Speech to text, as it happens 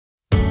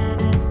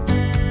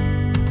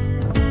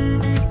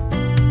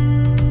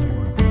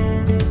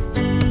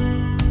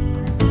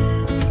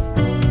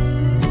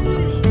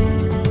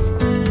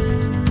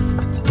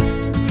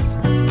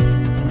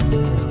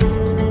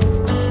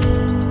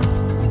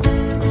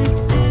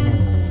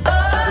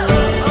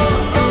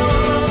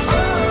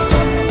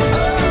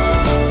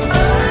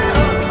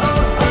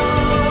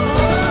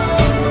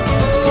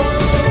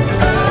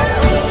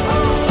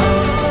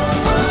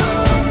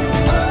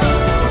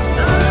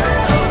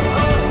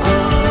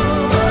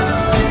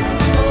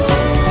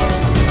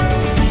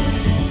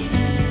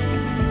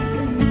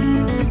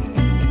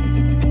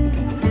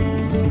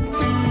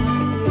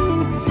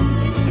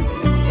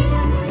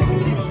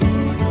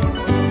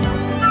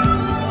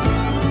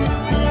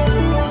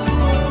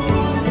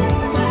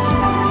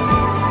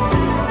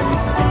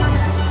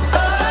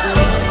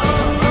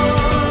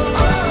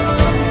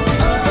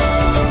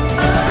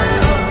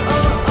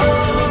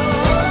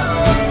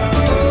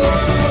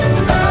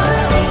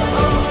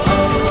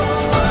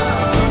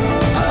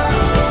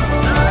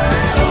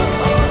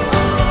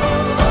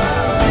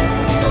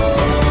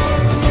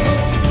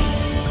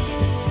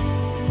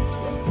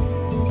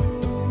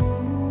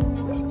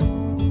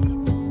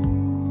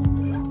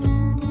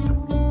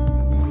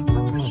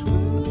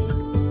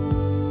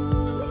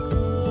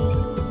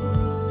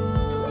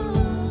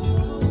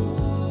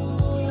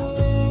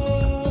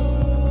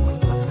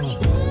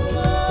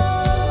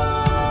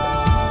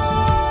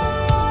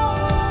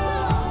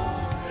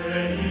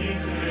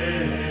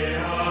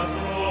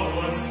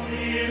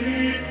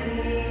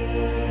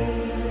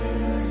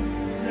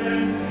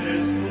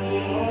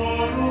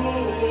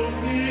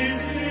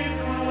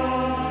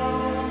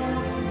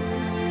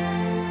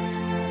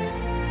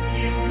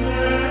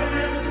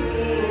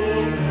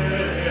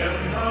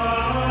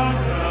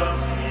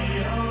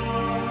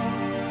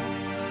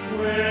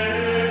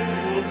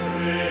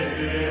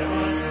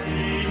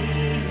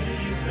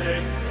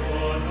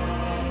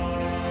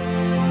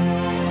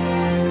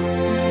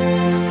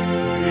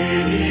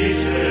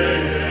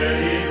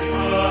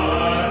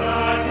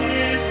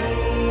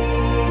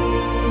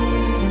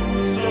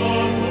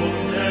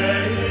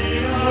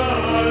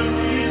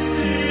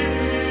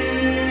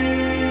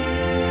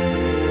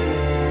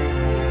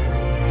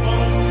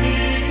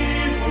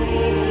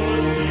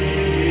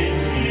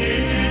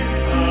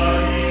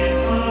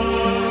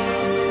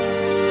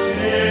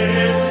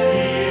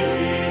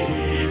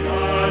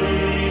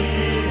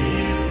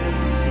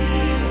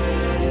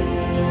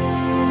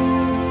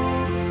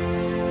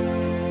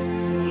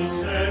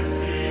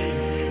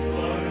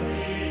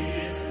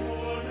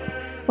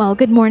Well,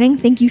 good morning.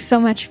 Thank you so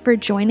much for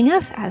joining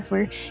us as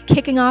we're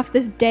kicking off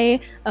this day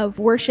of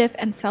worship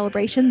and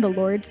celebration, the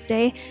Lord's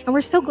Day. And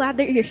we're so glad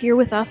that you're here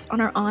with us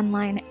on our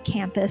online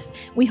campus.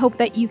 We hope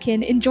that you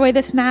can enjoy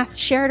this Mass,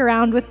 share it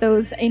around with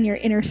those in your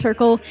inner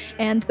circle,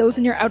 and those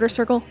in your outer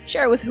circle,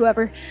 share it with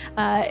whoever.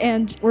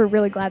 And we're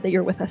really glad that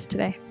you're with us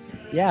today.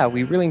 Yeah,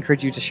 we really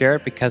encourage you to share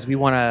it because we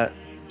want to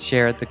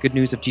share the good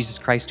news of Jesus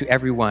Christ to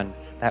everyone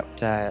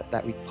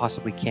that we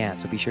possibly can.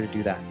 So be sure to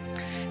do that.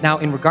 Now,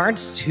 in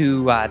regards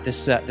to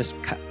this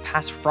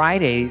past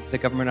Friday, the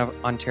Government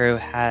of Ontario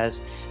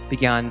has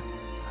begun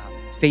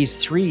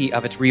Phase 3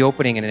 of its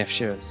reopening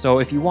initiative. So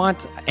if you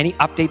want any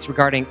updates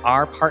regarding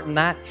our part in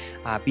that,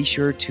 be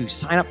sure to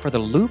sign up for the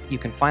Loop. You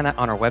can find that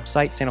on our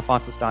website,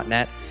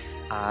 stalphonsus.net.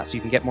 So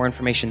you can get more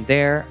information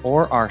there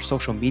or our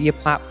social media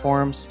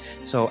platforms.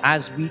 So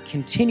as we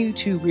continue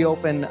to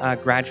reopen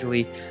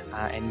gradually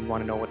and you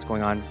want to know what's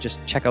going on, just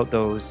check out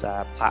those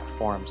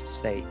platforms to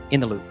stay in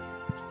the loop.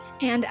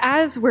 And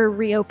as we're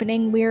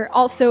reopening, we're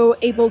also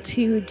able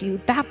to do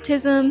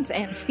baptisms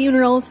and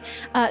funerals.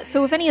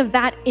 So if any of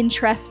that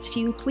interests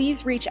you,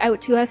 please reach out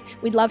to us.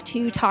 We'd love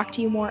to talk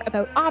to you more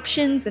about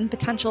options and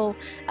potential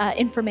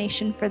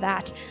information for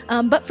that.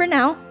 But for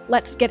now,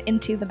 let's get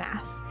into the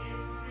Mass.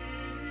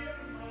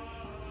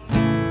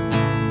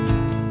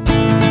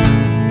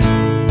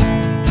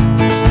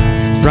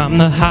 From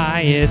the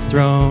highest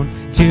throne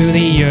to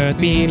the earth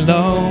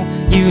below,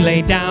 you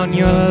lay down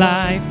your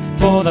life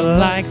for the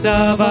likes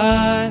of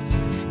us.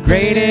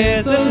 Great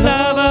is the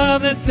love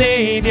of the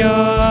Savior.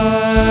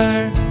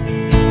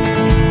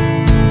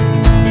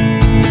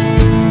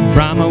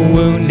 From a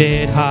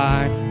wounded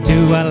heart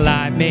to a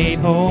life made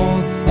whole,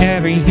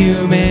 every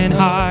human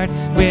heart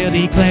will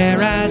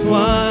declare as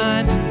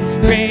one.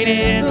 Great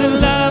is the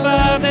love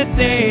of the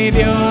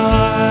Savior.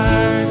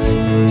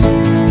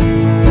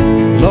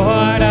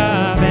 Lord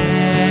of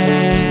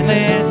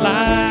endless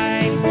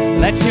light,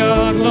 let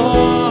your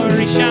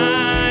glory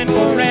shine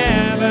forever.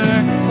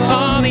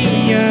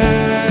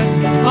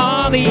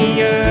 All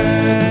the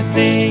earth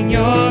sing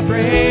your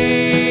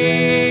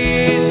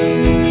praise.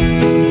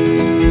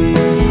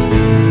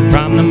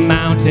 From the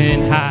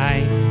mountain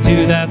heights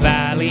to the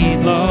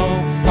valleys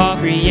low, all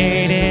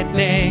created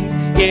things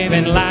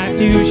given life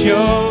to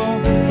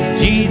show.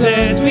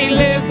 Jesus, we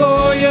live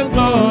for your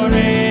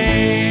glory.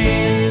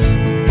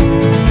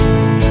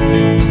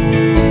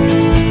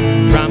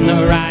 From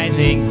the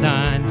rising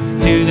sun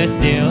to the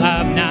still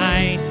of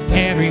night,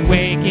 every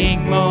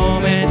waking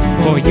moment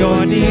for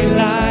your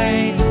delight.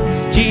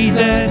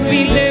 Jesus,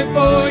 we live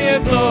for your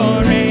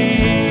glory.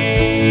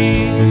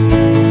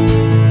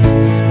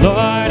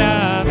 Lord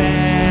of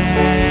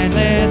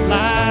endless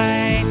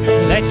light,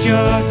 let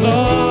your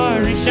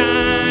glory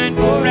shine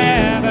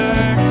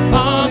forever.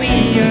 All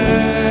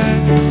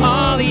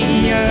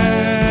the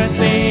earth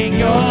sing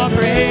your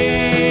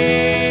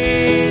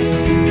praise.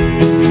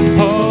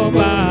 Hope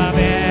of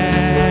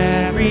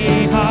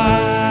every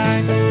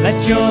heart,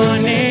 let your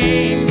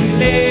name be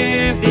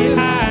lifted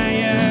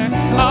higher.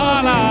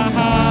 All our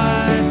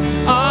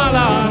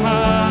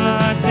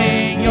hearts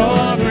sing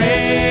your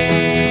praise.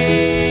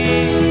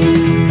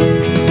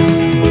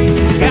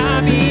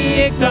 God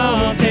be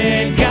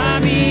exalted,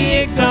 God be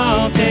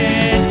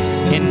exalted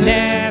in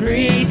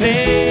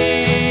everything.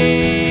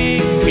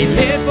 We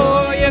live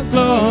for your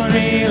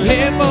glory,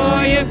 live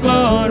for your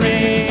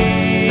glory.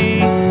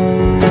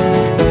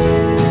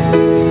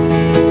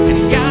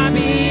 God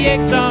be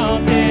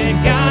exalted,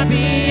 God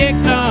be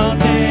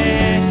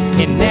exalted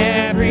in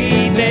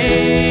everything.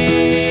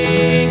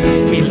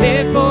 We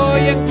live for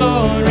your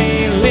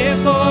glory, live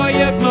for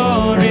your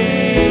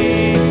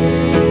glory.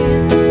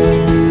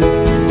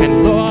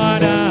 And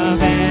Lord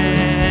of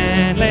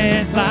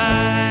endless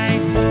light,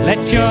 let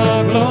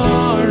your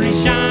glory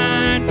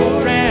shine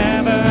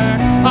forever.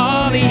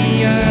 All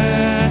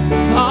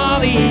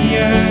the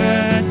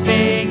earth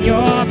sing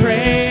your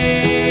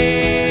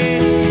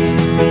praise.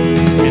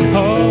 And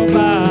hope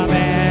of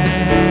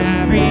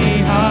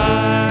every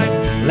heart,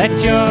 let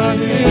your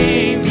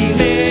name be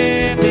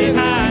lifted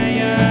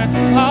higher.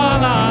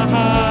 All our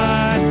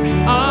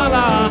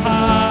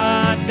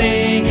hearts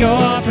sing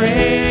your praise.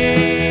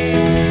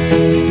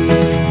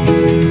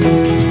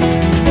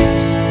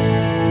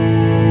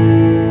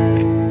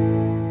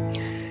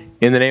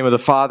 In the name of the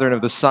Father, and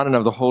of the Son, and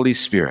of the Holy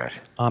Spirit.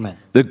 Amen.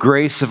 The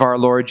grace of our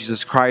Lord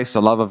Jesus Christ,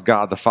 the love of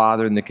God the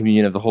Father, and the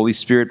communion of the Holy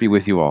Spirit be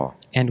with you all.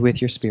 And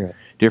with your spirit.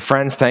 Dear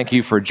friends, thank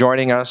you for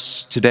joining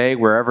us today,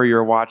 wherever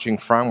you're watching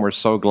from. We're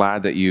so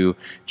glad that you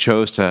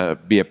chose to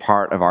be a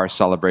part of our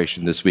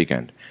celebration this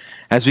weekend.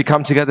 As we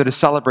come together to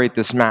celebrate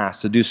this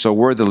Mass, to do so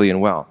worthily and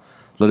well,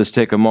 let us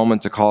take a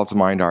moment to call to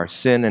mind our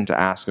sin and to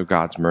ask of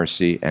God's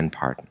mercy and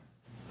pardon.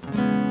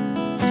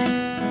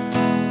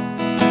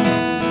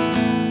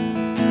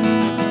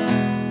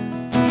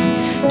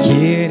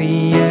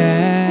 Kyrie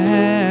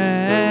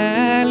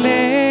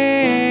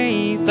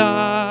eleison,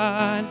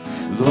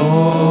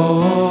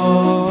 Lord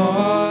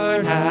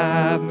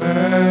have mercy.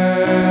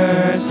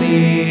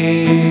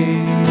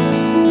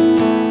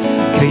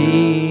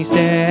 Christ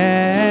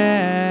eleison,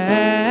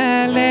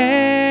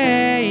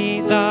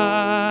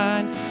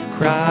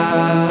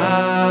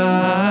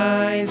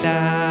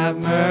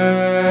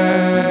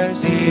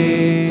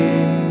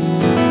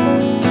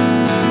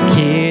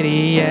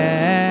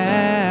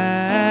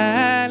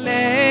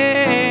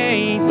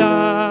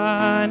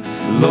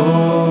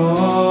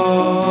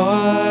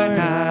 Lord,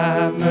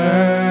 have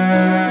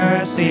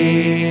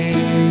mercy.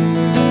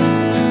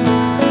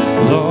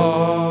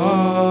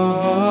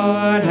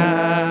 Lord,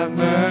 have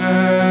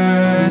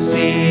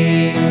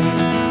mercy.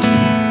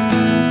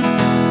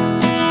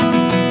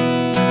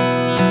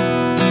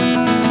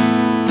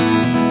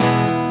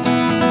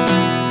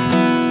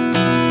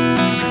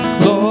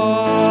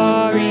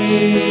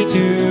 Glory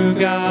to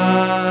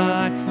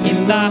God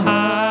in the highest,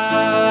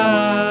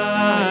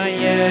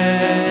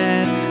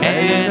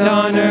 and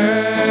on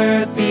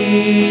earth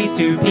peace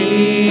to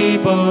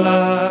people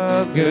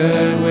of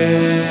good will.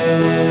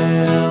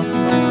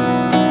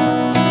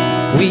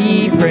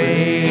 We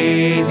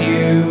praise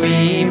you,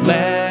 we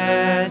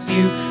bless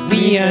you,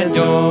 we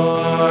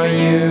adore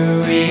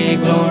you, we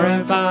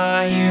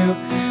glorify you,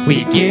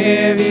 we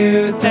give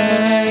you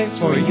thanks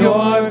for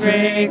your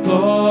great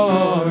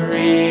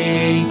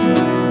glory.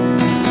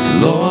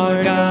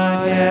 Lord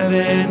God,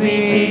 heavenly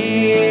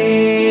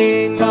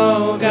King,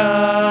 O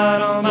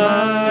God,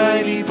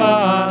 Almighty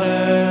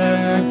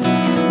Father,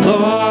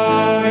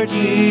 Lord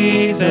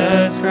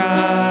Jesus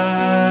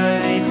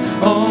Christ,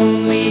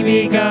 only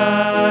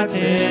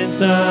begotten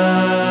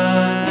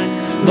Son,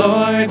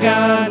 Lord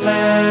God,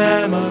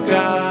 Lamb of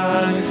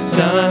God,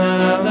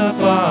 Son of the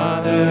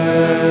Father,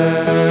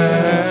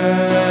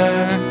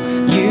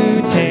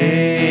 you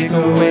take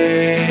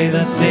away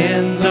the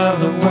sins of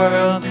the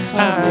world,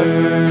 have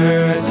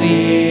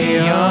mercy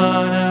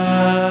on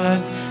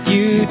us.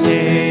 You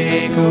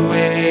take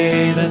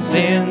away the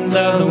sins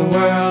of the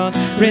world,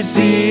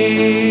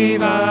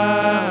 receive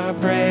our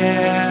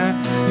prayer.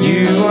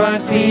 You are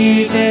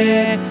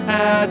seated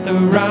at the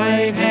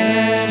right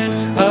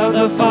hand of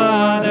the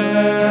Father,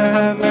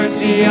 have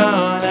mercy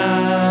on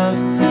us.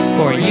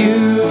 For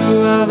you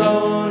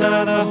alone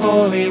are the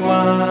Holy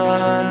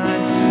One,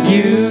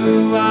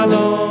 you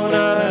alone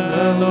are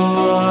the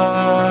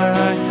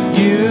Lord,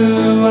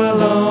 you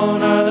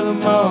alone are the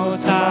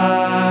Most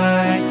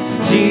High,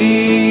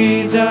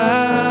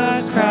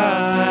 Jesus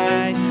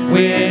Christ,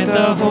 with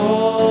the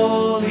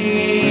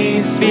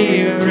Holy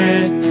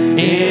Spirit,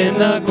 in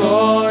the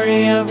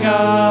glory of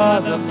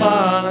God the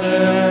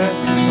Father.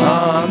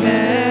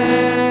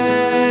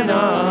 Amen,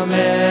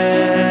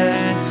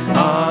 amen,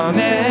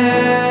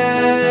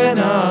 amen,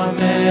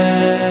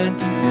 amen,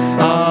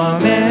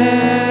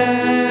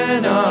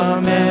 amen,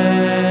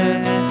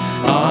 amen,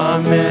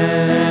 amen.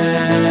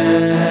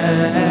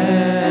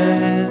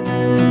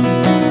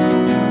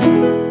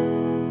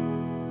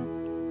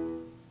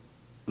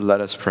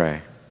 Let us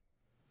pray.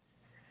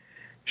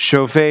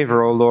 Show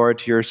favor, O Lord,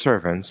 to your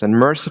servants, and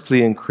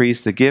mercifully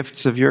increase the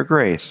gifts of your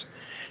grace,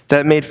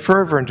 that made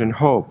fervent in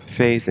hope,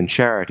 faith, and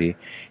charity,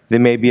 they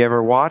may be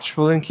ever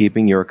watchful in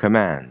keeping your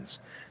commands.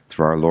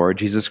 Through our Lord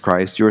Jesus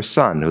Christ, your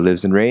Son, who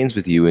lives and reigns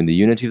with you in the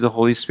unity of the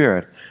Holy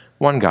Spirit,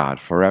 one God,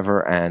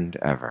 forever and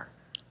ever.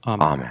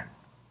 Amen. Amen.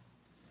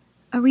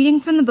 A reading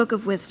from the Book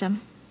of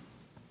Wisdom.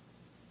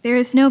 There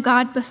is no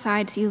God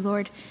besides you,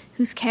 Lord,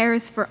 whose care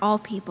is for all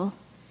people,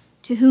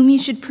 to whom you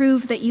should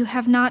prove that you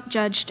have not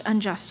judged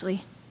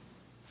unjustly.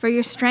 For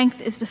your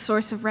strength is the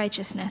source of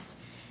righteousness,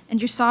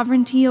 and your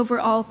sovereignty over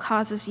all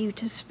causes you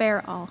to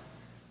spare all.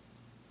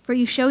 For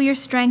you show your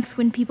strength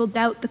when people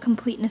doubt the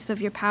completeness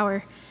of your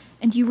power,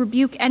 and you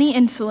rebuke any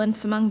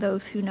insolence among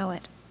those who know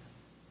it.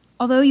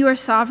 Although you are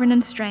sovereign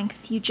in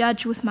strength, you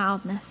judge with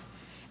mildness,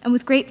 and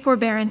with great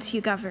forbearance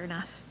you govern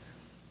us.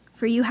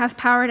 For you have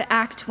power to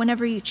act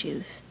whenever you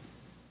choose.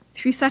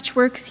 Through such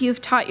works you have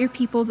taught your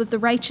people that the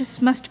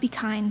righteous must be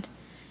kind,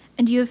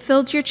 and you have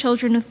filled your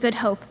children with good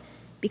hope,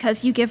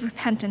 because you give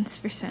repentance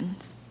for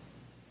sins.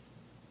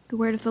 The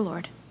word of the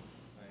Lord.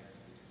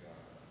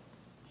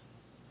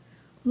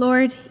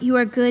 Lord, you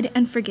are good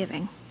and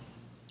forgiving.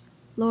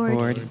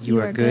 Lord,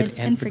 you are good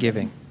and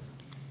forgiving.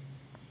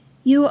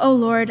 You, O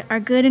Lord,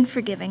 are good and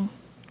forgiving,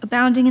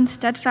 abounding in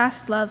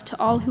steadfast love to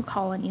all who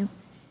call on you.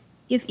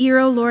 Give ear,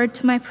 O Lord,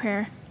 to my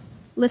prayer.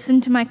 Listen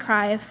to my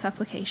cry of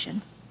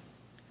supplication.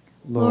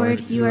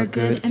 Lord, you are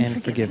good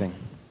and forgiving.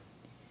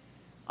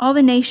 All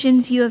the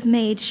nations you have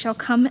made shall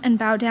come and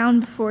bow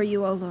down before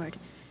you, O Lord,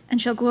 and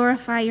shall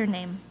glorify your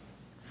name.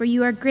 For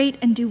you are great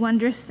and do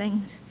wondrous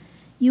things.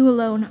 You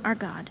alone are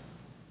God.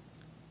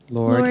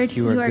 Lord,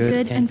 you are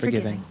good and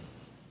forgiving.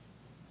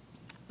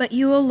 But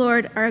you, O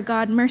Lord, are a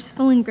God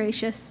merciful and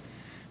gracious,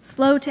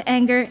 slow to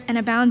anger and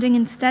abounding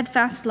in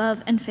steadfast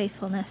love and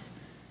faithfulness.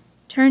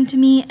 Turn to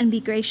me and be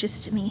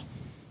gracious to me.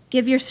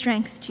 Give your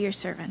strength to your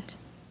servant.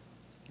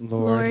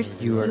 Lord,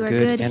 you are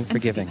good and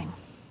forgiving.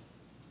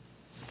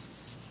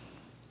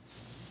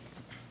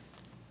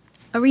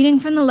 A reading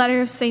from the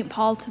letter of St.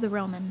 Paul to the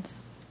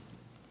Romans.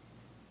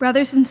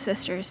 Brothers and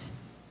sisters,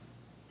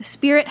 the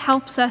Spirit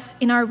helps us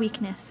in our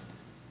weakness,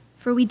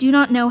 for we do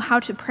not know how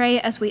to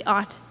pray as we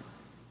ought,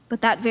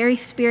 but that very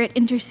Spirit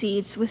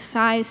intercedes with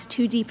sighs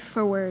too deep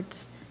for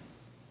words.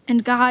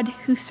 And God,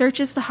 who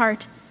searches the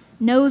heart,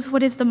 knows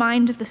what is the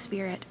mind of the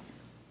Spirit,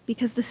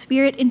 because the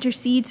Spirit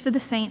intercedes for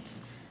the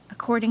saints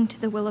according to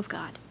the will of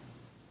God.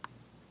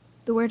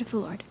 The word of the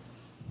Lord.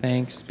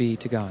 Thanks be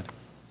to God.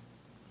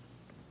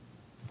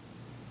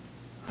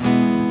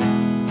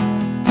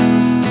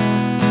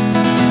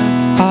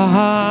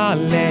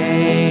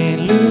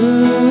 Alleluia,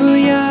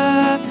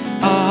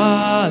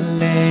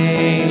 alleluia,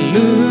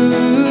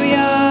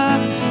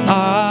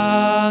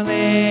 alleluia,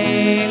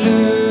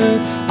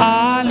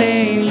 alleluia,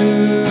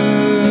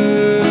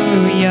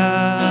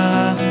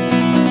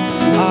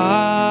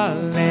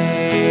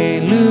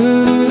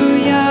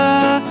 alleluia,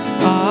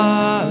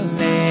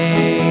 alleluia,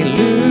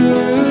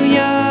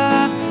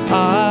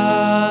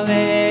 alleluia.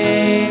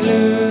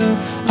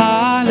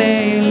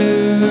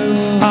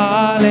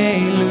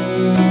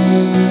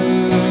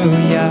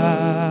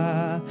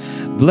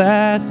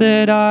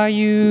 Blessed are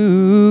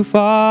you,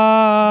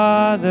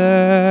 Father,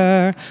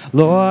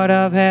 Lord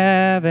of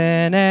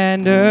heaven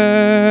and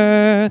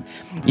earth.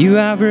 You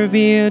have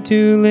revealed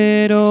to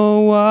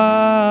little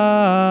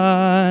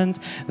ones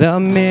the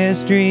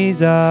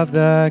mysteries of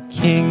the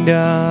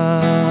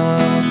kingdom.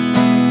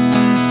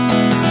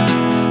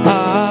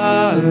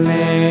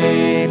 Alleluia,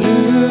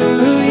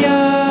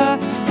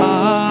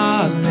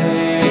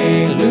 alleluia,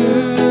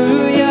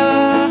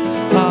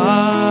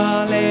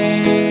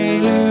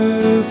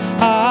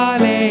 alleluia,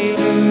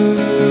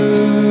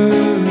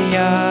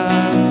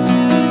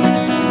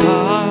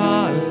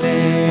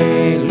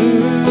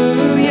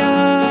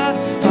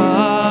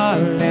 alleluia,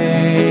 alleluia,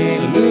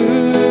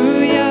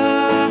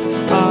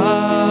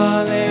 alleluia,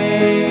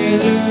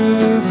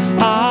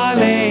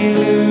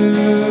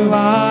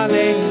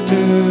 alleluia.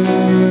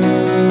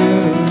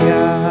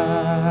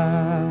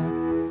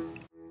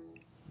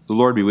 The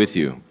Lord be with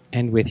you.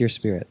 And with your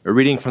spirit. A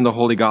reading from the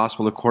Holy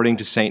Gospel according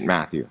to St.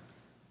 Matthew.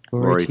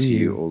 Glory to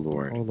you, O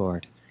Lord. O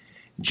Lord.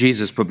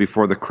 Jesus put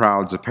before the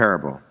crowds a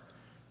parable.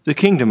 The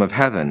kingdom of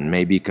heaven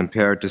may be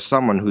compared to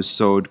someone who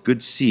sowed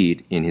good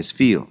seed in his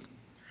field.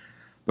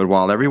 But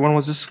while everyone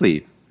was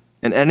asleep,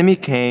 an enemy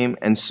came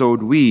and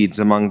sowed weeds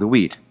among the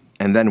wheat,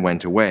 and then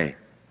went away.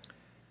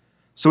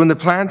 So when the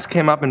plants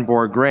came up and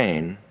bore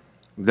grain,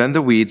 then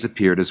the weeds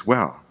appeared as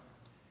well.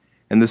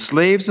 And the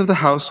slaves of the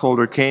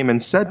householder came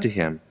and said to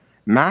him,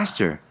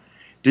 Master,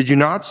 did you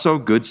not sow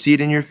good seed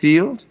in your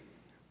field?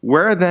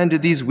 Where then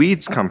did these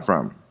weeds come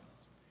from?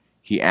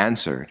 He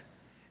answered,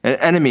 An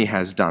enemy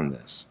has done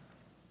this.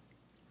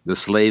 The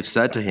slave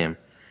said to him,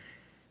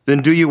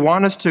 Then do you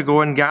want us to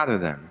go and gather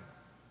them?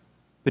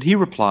 But he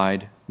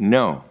replied,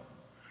 No,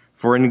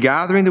 for in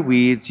gathering the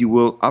weeds you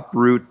will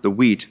uproot the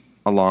wheat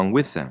along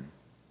with them.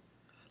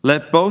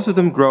 Let both of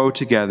them grow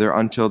together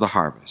until the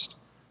harvest.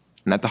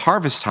 And at the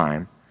harvest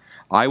time,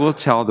 I will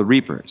tell the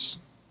reapers,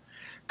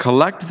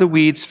 Collect the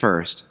weeds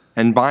first,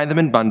 and bind them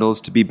in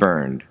bundles to be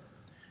burned,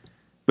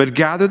 but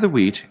gather the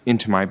wheat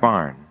into my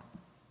barn.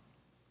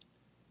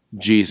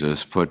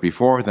 Jesus put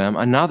before them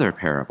another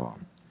parable.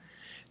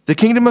 The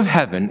kingdom of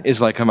heaven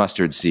is like a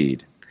mustard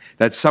seed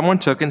that someone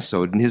took and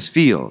sowed in his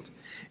field.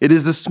 It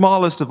is the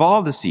smallest of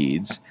all the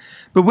seeds,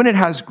 but when it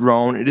has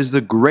grown, it is the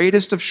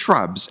greatest of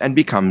shrubs and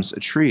becomes a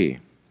tree,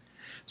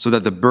 so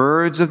that the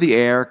birds of the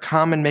air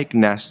come and make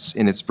nests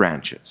in its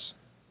branches.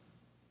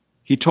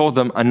 He told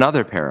them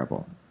another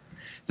parable.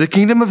 The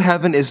kingdom of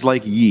heaven is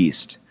like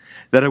yeast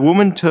that a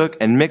woman took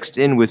and mixed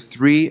in with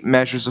 3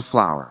 measures of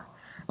flour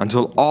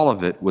until all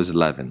of it was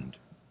leavened.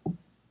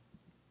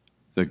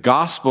 The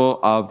Gospel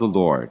of the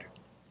Lord.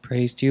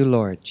 Praise to you,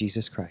 Lord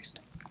Jesus Christ.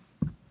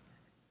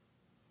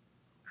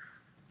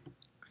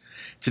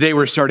 Today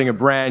we're starting a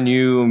brand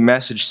new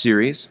message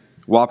series.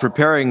 While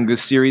preparing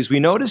this series, we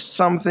noticed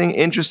something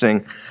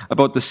interesting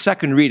about the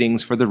second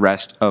readings for the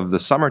rest of the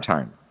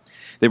summertime.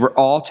 They were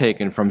all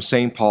taken from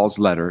St. Paul's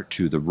letter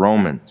to the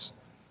Romans.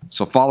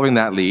 So following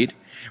that lead,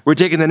 we're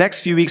taking the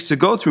next few weeks to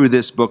go through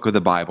this book of the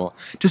Bible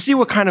to see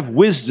what kind of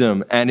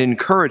wisdom and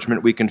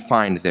encouragement we can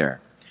find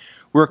there.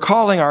 We're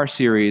calling our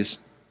series,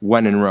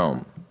 When in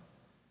Rome.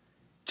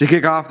 To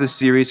kick off this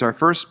series, our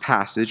first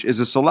passage is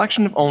a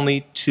selection of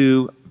only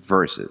 2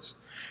 verses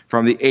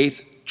from the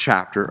 8th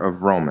chapter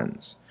of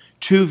Romans.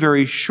 2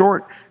 very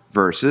short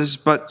verses,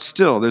 but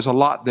still there's a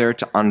lot there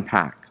to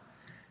unpack.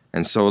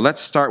 And so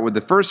let's start with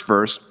the first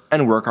verse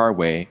and work our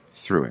way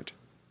through it.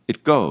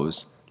 It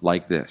goes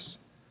like this.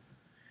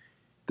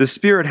 The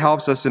Spirit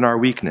helps us in our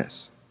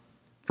weakness,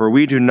 for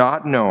we do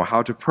not know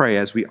how to pray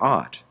as we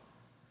ought,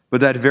 but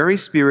that very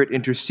Spirit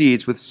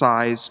intercedes with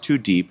sighs too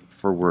deep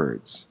for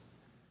words.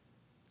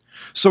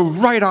 So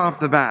right off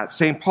the bat,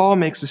 St. Paul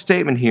makes a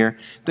statement here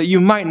that you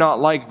might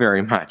not like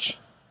very much.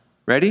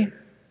 Ready?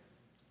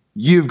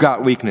 You've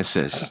got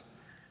weaknesses,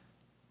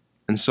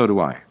 and so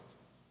do I.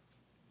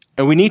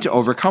 And we need to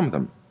overcome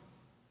them.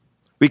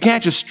 We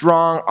can't just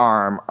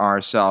strong-arm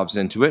ourselves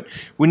into it.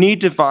 We need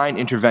divine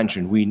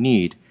intervention. We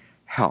need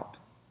help.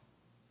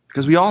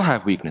 Because we all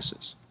have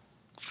weaknesses,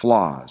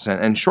 flaws,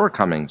 and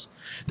shortcomings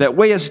that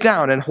weigh us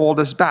down and hold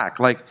us back,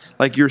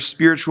 like your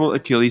spiritual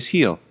Achilles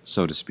heel,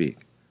 so to speak.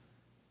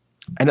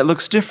 And it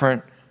looks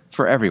different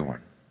for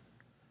everyone.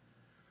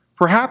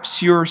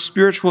 Perhaps your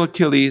spiritual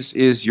Achilles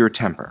is your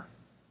temper.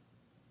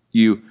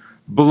 You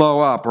blow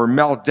up or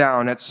melt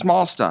down at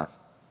small stuff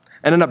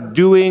and end up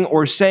doing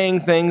or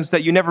saying things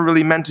that you never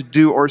really meant to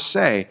do or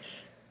say,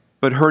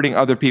 but hurting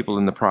other people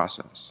in the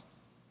process.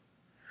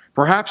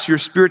 Perhaps your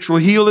spiritual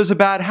heel is a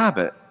bad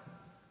habit,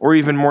 or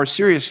even more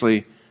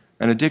seriously,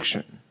 an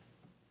addiction.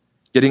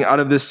 Getting out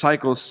of this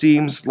cycle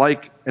seems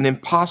like an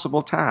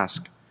impossible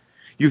task.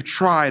 You've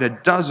tried a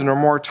dozen or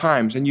more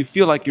times and you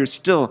feel like you're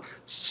still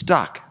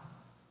stuck.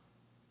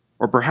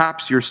 Or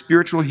perhaps your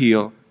spiritual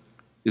heel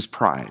is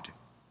pride.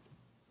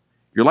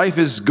 Your life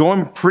is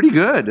going pretty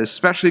good,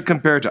 especially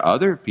compared to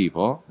other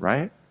people,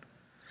 right?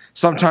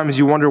 Sometimes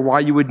you wonder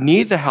why you would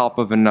need the help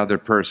of another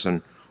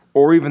person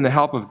or even the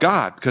help of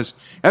God, because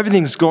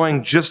everything's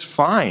going just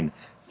fine.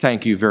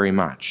 Thank you very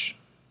much.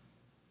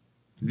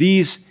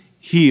 These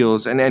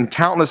heels and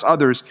countless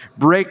others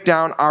break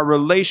down our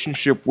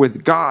relationship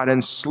with God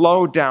and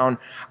slow down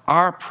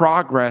our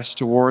progress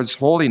towards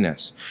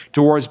holiness,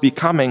 towards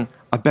becoming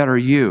a better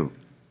you.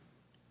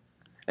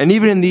 And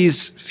even in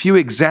these few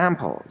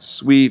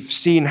examples, we've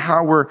seen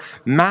how we're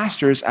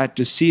masters at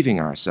deceiving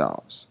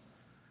ourselves.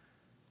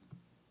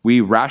 We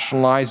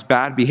rationalize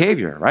bad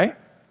behavior, right?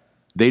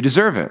 They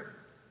deserve it.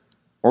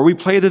 Or we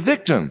play the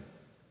victim.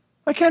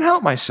 I can't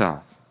help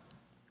myself.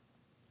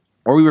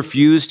 Or we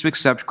refuse to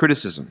accept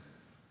criticism.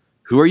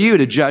 Who are you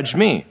to judge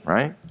me,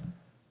 right?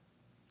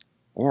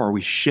 Or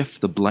we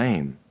shift the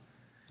blame.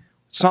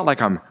 It's not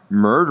like I'm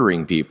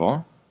murdering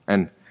people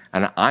and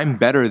I'm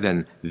better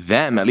than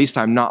them. At least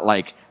I'm not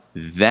like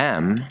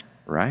them,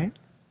 right?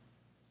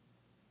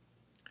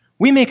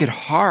 We make it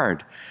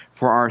hard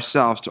for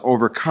ourselves to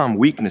overcome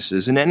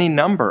weaknesses in any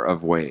number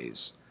of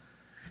ways.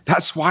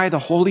 That's why the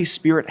Holy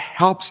Spirit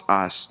helps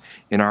us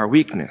in our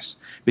weakness,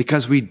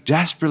 because we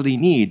desperately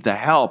need the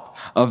help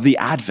of the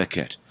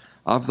advocate,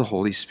 of the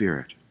Holy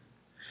Spirit.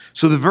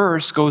 So the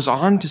verse goes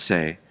on to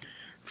say,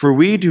 "For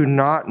we do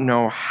not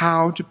know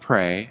how to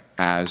pray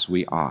as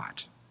we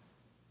ought."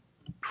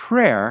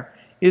 Prayer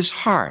is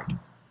hard.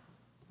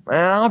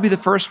 And I'll be the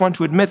first one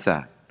to admit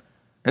that.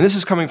 And this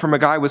is coming from a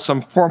guy with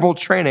some formal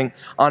training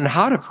on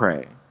how to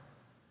pray.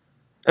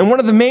 And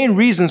one of the main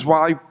reasons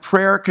why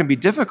prayer can be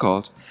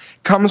difficult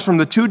comes from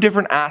the two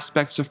different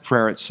aspects of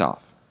prayer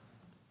itself: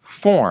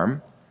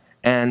 form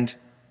and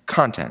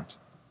content.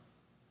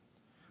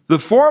 The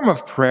form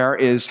of prayer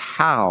is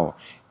how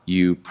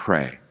you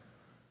pray,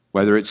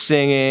 whether it's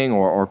singing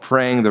or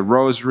praying the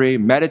rosary,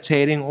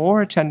 meditating,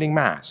 or attending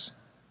Mass.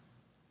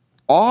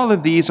 All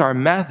of these are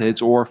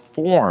methods or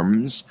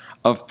forms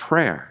of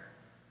prayer.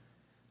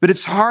 But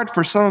it's hard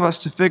for some of us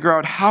to figure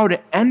out how to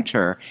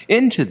enter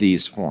into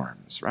these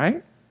forms,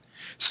 right?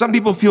 Some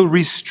people feel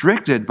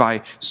restricted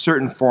by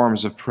certain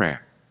forms of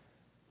prayer,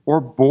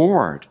 or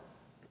bored,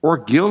 or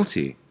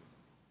guilty,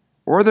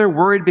 or they're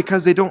worried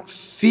because they don't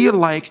feel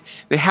like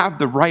they have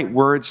the right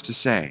words to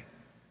say.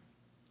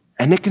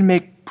 And it can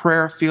make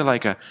prayer feel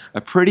like a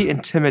pretty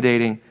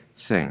intimidating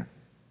thing.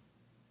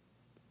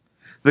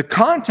 The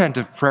content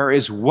of prayer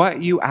is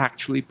what you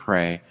actually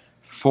pray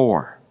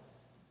for.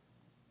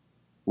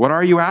 What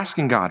are you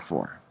asking God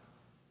for?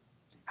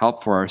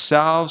 Help for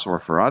ourselves or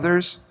for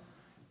others?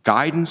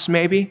 Guidance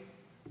maybe?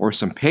 Or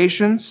some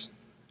patience?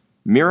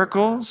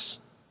 Miracles?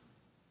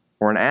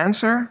 Or an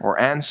answer? Or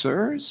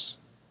answers?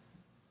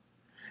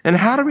 And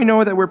how do we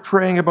know that we're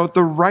praying about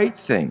the right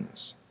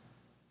things?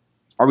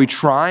 Are we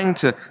trying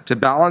to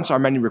balance our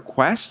many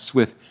requests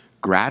with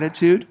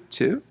gratitude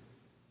too?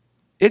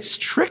 It's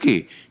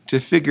tricky to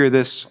figure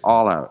this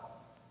all out.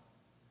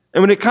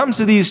 And when it comes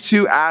to these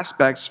two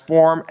aspects,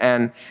 form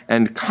and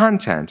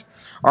content,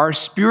 our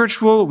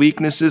spiritual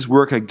weaknesses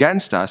work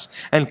against us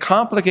and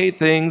complicate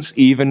things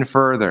even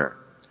further.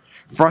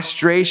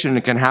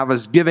 Frustration can have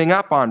us giving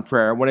up on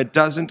prayer when it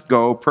doesn't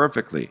go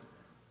perfectly.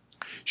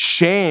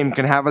 Shame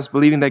can have us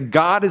believing that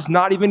God is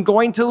not even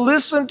going to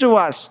listen to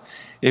us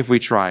if we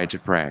try to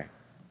pray.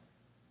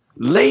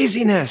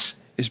 Laziness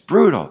is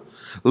brutal.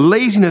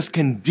 Laziness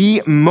can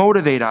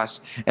demotivate us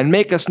and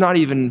make us not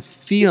even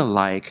feel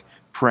like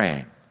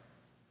praying.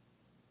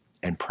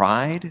 And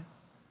pride?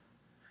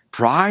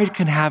 Pride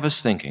can have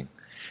us thinking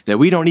that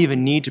we don't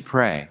even need to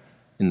pray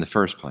in the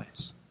first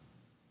place.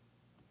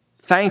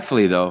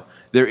 Thankfully, though,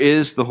 there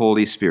is the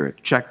Holy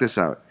Spirit. Check this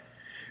out.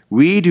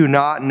 We do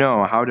not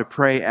know how to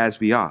pray as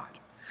we ought,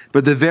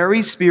 but the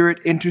very Spirit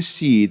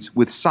intercedes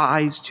with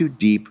sighs too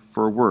deep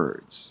for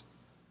words.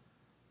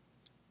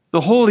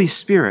 The Holy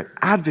Spirit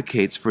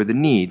advocates for the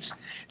needs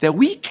that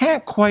we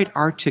can't quite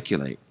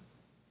articulate,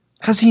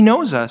 because He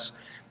knows us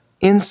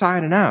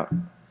inside and out.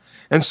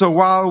 And so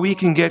while we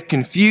can get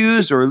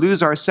confused or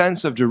lose our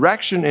sense of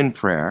direction in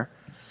prayer,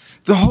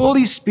 the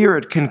Holy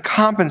Spirit can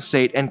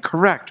compensate and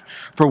correct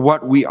for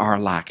what we are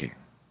lacking.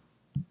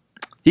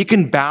 He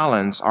can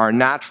balance our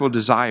natural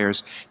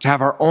desires to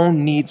have our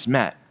own needs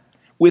met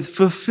with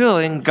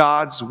fulfilling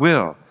God's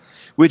will,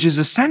 which is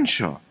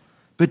essential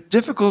but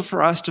difficult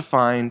for us to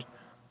find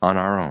on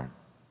our own.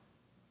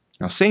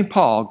 Now, St.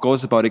 Paul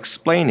goes about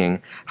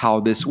explaining how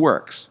this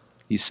works.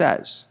 He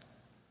says,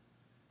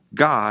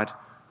 God,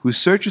 who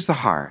searches the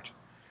heart,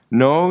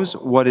 knows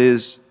what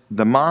is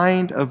the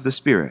mind of the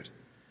Spirit,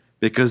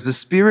 because the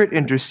Spirit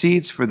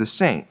intercedes for the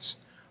saints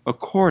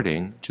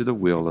according to the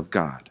will of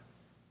God.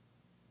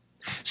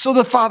 So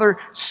the Father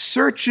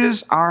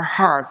searches our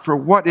heart for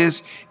what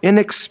is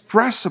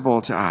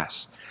inexpressible to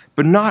us,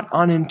 but not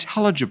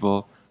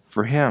unintelligible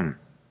for Him.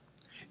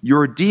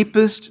 Your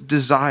deepest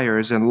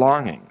desires and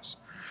longings,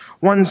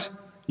 ones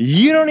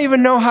you don't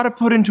even know how to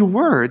put into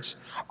words,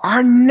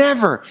 are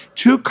never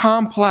too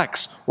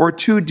complex or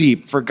too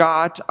deep for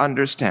God to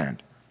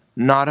understand.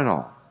 Not at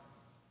all.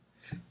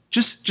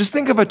 Just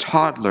think of a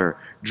toddler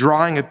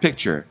drawing a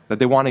picture that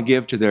they want to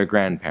give to their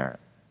grandparent.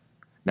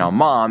 Now,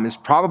 mom is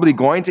probably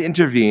going to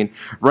intervene,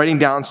 writing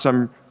down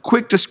some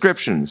quick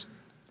descriptions.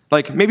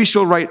 Like maybe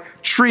she'll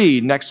write tree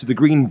next to the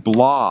green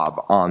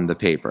blob on the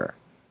paper.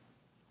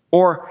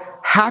 Or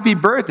happy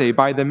birthday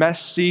by the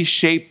messy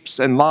shapes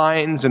and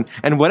lines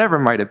and whatever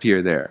might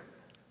appear there.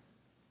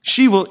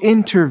 She will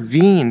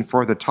intervene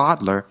for the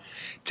toddler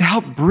to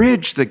help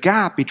bridge the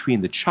gap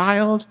between the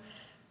child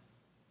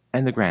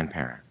and the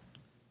grandparent.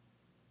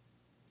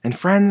 And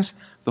friends,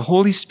 the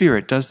Holy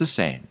Spirit does the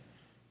same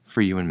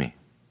for you and me.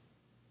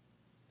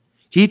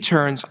 He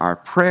turns our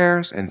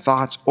prayers and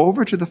thoughts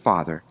over to the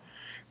Father,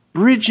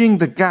 bridging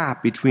the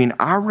gap between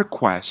our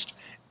request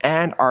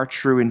and our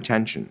true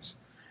intentions,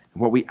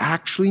 what we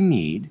actually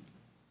need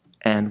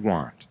and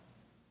want.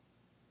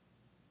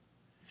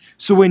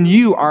 So when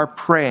you are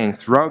praying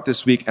throughout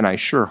this week, and I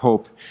sure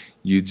hope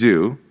you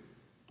do,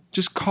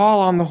 just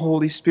call on the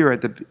Holy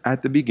Spirit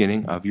at the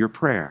beginning of your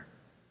prayer.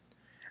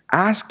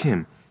 Ask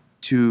Him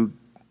to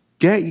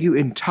get you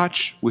in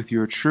touch with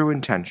your true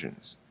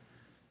intentions.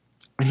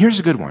 And here's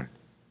a good one.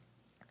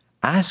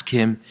 Ask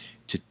Him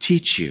to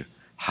teach you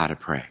how to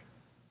pray.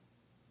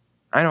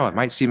 I know it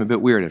might seem a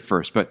bit weird at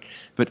first, but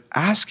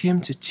ask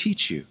Him to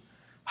teach you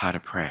how to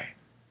pray.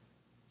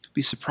 You'll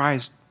be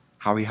surprised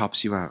how He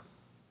helps you out.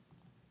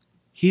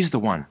 He's the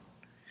one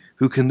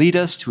who can lead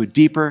us to a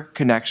deeper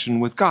connection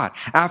with God.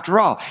 After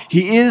all,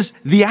 He is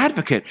the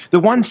advocate, the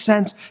one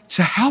sent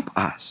to help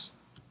us.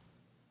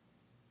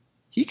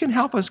 He can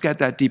help us get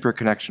that deeper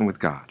connection with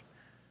God,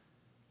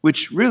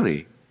 which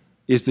really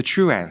is the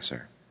true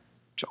answer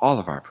to all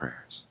of our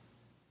prayers.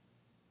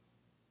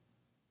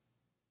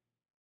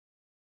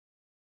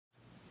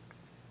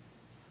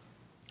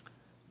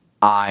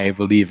 I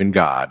believe in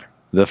God,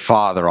 the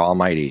Father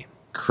Almighty,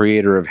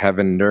 creator of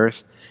heaven and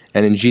earth,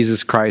 and in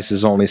Jesus Christ,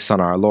 His only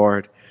Son, our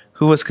Lord,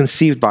 who was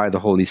conceived by the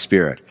Holy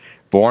Spirit,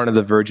 born of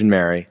the Virgin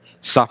Mary,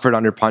 suffered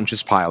under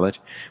Pontius Pilate,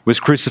 was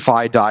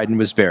crucified, died, and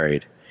was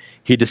buried.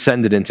 He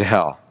descended into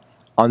hell.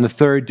 On the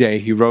third day,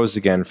 He rose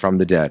again from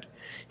the dead.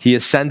 He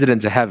ascended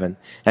into heaven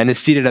and is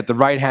seated at the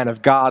right hand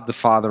of God, the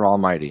Father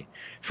Almighty.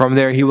 From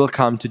there, He will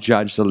come to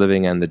judge the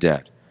living and the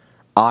dead.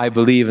 I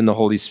believe in the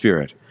Holy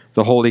Spirit,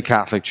 the Holy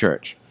Catholic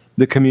Church,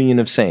 the communion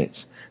of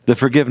saints, the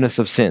forgiveness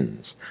of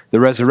sins, the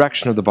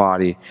resurrection of the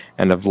body,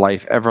 and of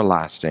life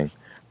everlasting.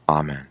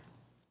 Amen.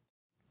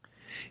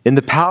 In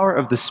the power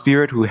of the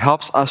Spirit who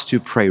helps us to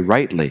pray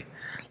rightly,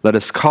 let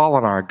us call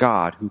on our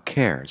God who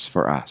cares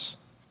for us.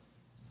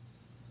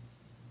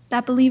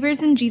 That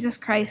believers in Jesus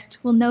Christ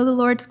will know the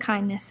Lord's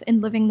kindness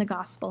in living the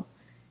gospel.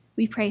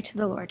 We pray to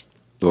the Lord.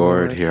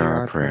 Lord, hear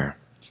our prayer.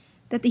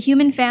 That the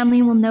human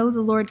family will know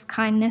the Lord's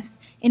kindness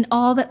in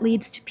all that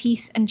leads to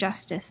peace and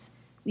justice.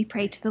 We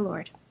pray to the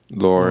Lord.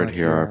 Lord,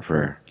 hear our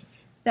prayer.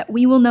 That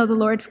we will know the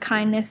Lord's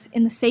kindness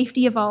in the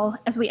safety of all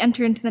as we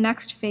enter into the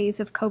next phase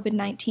of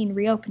COVID-19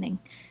 reopening.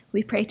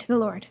 We pray to the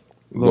Lord.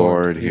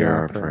 Lord, hear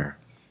our prayer.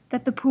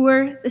 That the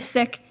poor, the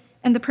sick,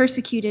 and the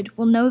persecuted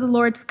will know the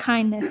Lord's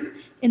kindness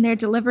in their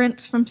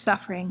deliverance from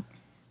suffering.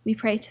 We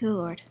pray to the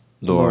Lord.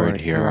 Lord,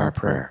 hear our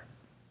prayer.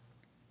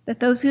 That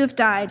those who have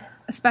died,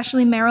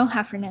 especially Merrill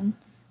Heffernan,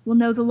 will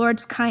know the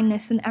Lord's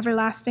kindness in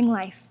everlasting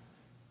life.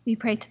 We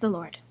pray to the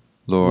Lord.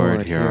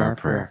 Lord, hear our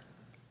prayer.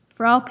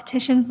 For all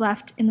petitions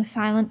left in the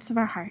silence of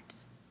our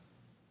hearts.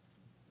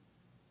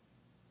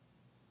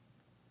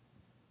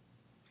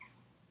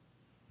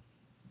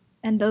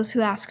 And those who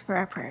ask for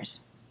our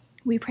prayers.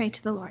 We pray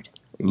to the Lord.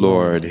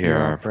 Lord, hear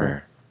our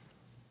prayer.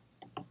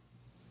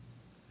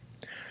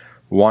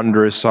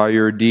 Wondrous are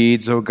your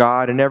deeds, O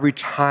God, in every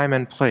time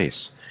and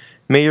place.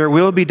 May your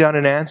will be done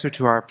in answer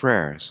to our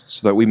prayers,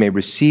 so that we may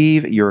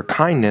receive your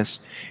kindness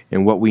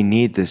in what we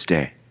need this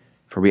day.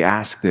 For we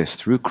ask this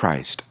through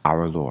Christ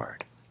our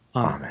Lord.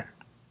 Amen.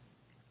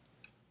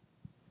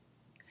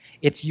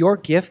 It's your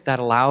gift that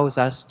allows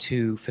us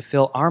to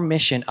fulfill our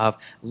mission of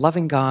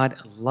loving God,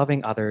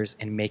 loving others,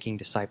 and making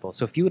disciples.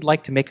 So if you would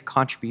like to make a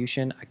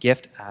contribution, a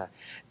gift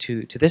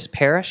to this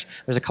parish,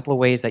 there's a couple of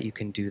ways that you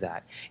can do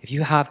that. If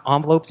you have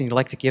envelopes and you'd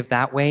like to give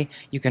that way,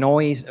 you can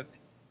always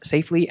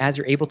safely, as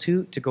you're able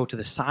to go to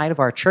the side of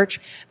our church.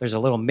 There's a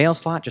little mail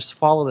slot. Just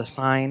follow the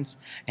signs,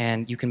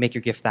 and you can make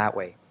your gift that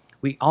way.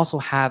 We also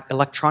have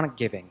electronic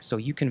giving, so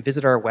you can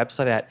visit our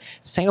website at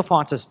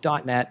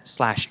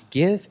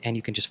stalphonsus.net/give, and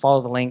you can just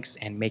follow the links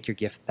and make your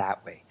gift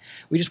that way.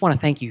 We just want to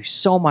thank you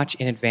so much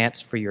in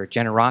advance for your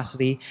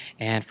generosity,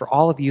 and for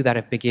all of you that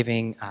have been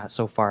giving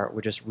so far. We're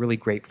just really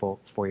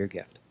grateful for your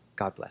gift.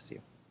 God bless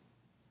you.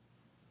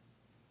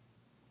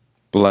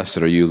 Blessed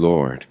are you,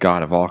 Lord,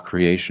 God of all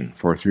creation,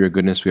 for through your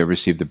goodness we have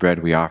received the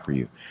bread we offer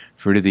you.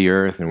 Fruit of the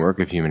earth and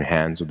work of human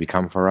hands will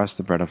become for us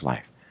the bread of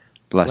life.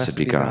 Blessed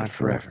be God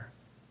forever.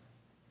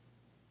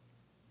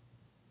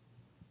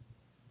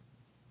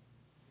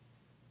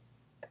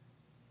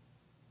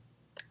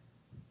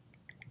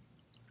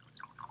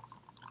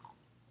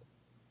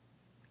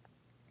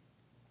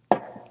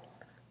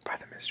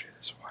 mystery of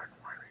this water and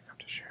wine we come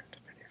to share in the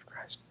divinity of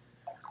Christ,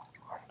 who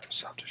humbled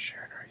himself to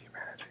share in our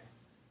humanity.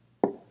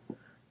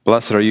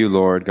 Blessed are you,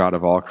 Lord, God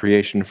of all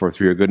creation, for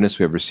through your goodness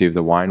we have received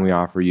the wine we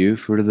offer you,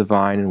 fruit of the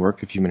vine and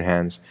work of human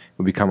hands,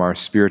 will become our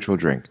spiritual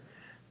drink.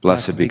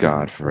 Blessed be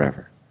God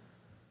forever.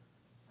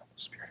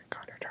 Spirit and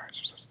conduct our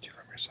hearts, to do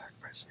from your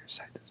sacrifice in your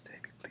sight this day,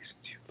 be pleasing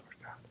to you, Lord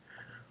God.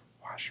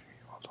 Wash me,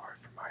 O Lord,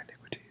 from my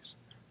iniquities.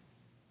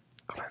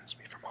 Cleanse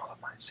me from all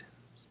of my sins.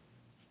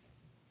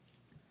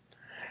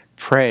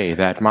 Pray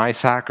that my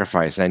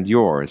sacrifice and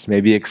yours may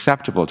be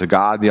acceptable to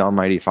God the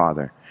Almighty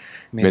Father.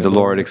 May the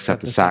Lord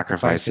accept the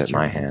sacrifice at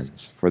my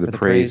hands, for the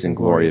praise and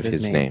glory of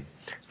his name,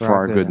 for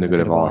our good and the good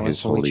of all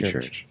his holy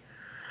church.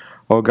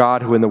 O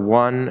God, who in the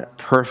one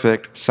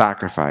perfect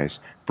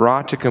sacrifice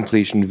brought to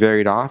completion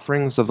varied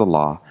offerings of the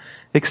law,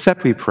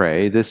 accept, we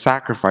pray, this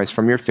sacrifice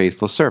from your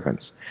faithful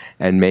servants,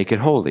 and make it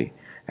holy,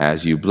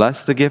 as you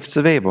bless the gifts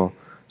of Abel,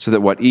 so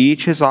that what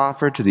each has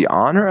offered to the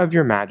honor of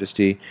your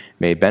majesty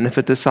may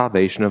benefit the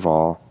salvation of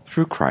all,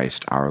 through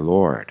Christ our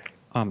Lord.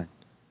 Amen.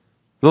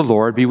 The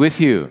Lord be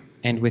with you.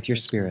 And with your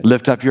spirit.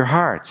 Lift up your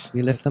hearts.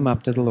 We lift them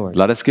up to the Lord.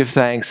 Let us give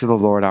thanks to the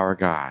Lord our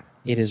God.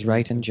 It is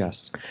right and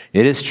just.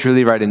 It is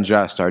truly right and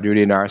just, our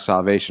duty and our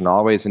salvation,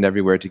 always and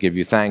everywhere to give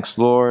you thanks,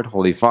 Lord,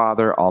 Holy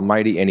Father,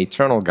 Almighty and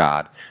eternal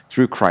God,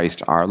 through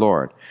Christ our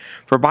Lord.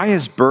 For by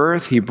his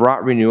birth he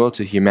brought renewal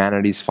to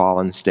humanity's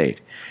fallen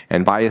state,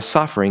 and by his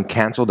suffering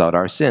canceled out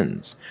our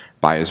sins.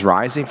 By his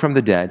rising from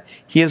the dead,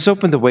 he has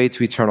opened the way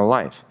to eternal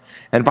life.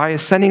 And by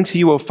ascending to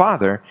you, O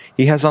Father,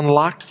 he has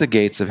unlocked the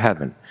gates of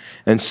heaven.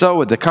 And so,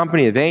 with the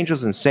company of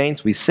angels and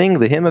saints, we sing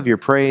the hymn of your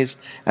praise,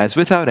 as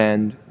without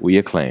end we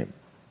acclaim.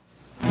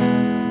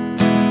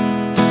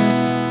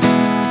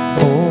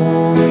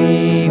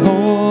 Holy,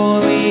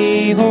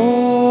 holy,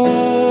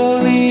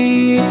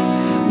 holy,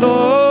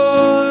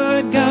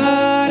 Lord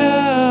God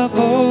of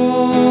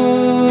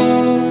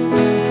hosts,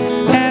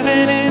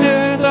 heaven and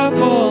earth are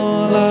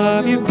full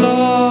of your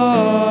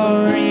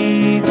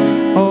glory.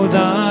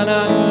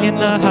 Hosanna in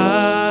the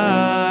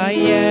highest.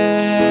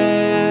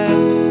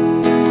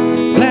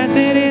 Blessed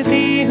is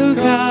he who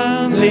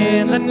comes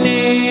in the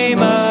name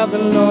of the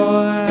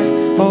Lord.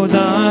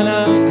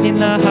 Hosanna in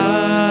the highest.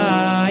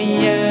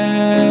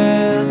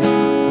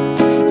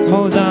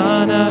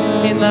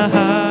 Hosanna in the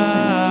highest.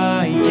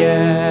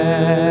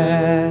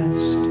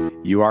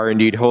 You are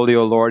indeed holy,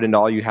 O Lord, and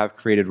all you have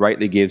created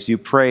rightly gives you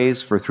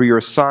praise, for through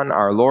your Son,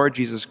 our Lord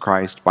Jesus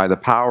Christ, by the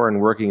power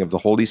and working of the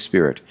Holy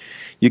Spirit,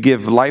 you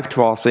give life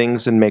to all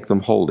things and make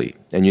them holy,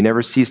 and you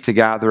never cease to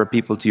gather a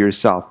people to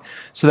yourself,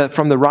 so that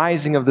from the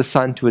rising of the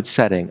sun to its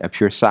setting, a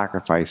pure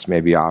sacrifice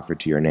may be offered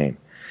to your name.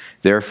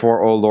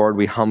 Therefore, O Lord,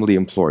 we humbly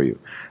implore you,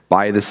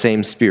 by the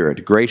same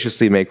Spirit,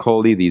 graciously make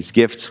holy these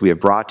gifts we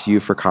have brought to you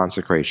for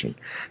consecration,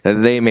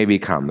 that they may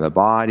become the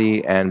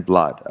body and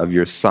blood of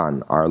your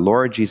Son, our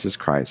Lord Jesus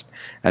Christ,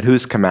 at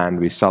whose command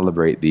we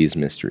celebrate these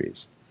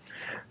mysteries.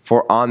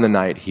 For on the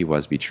night he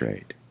was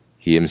betrayed,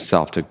 he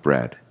himself took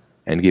bread,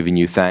 and giving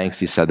you thanks,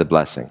 he said the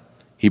blessing.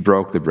 He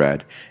broke the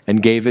bread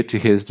and gave it to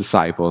his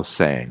disciples,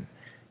 saying,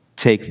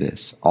 "Take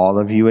this, all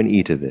of you, and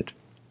eat of it,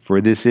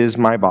 for this is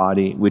my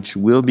body, which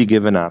will be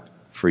given up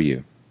for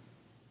you."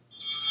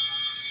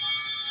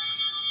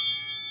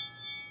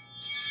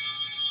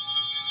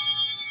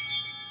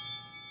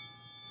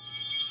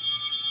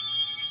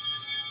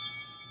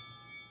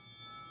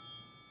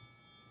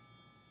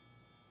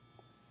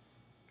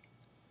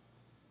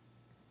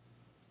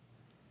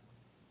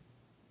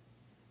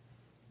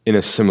 In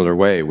a similar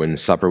way, when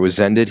supper was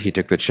ended, he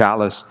took the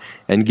chalice,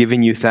 and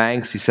giving you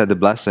thanks, he said the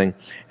blessing,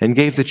 and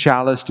gave the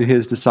chalice to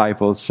his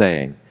disciples,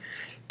 saying,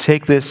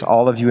 "Take this,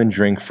 all of you, and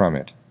drink from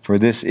it, for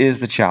this is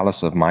the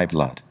chalice of my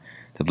blood,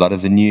 the blood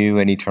of the new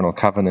and eternal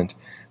covenant,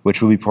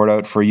 which will be poured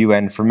out for you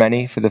and for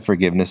many for the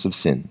forgiveness of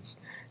sins.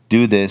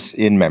 Do this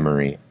in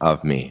memory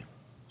of me."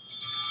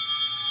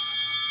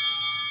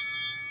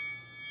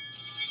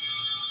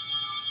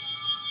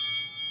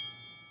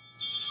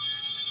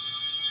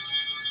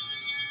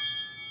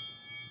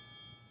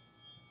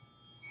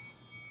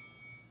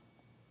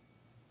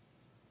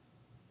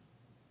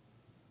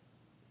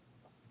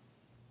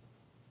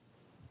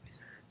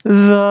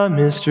 The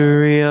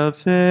mystery of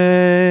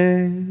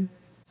faith.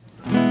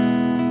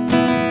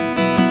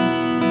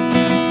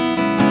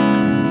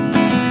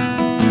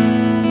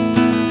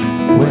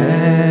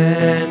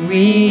 When we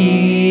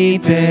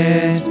eat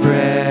this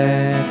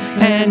bread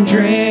and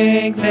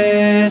drink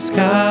this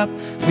cup,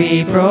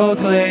 we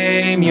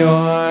proclaim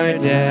your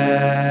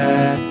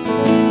death,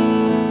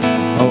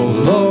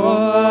 O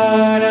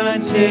Lord,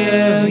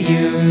 until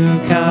you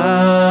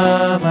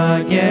come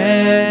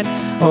again.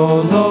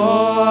 O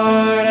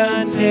Lord,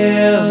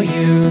 until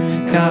you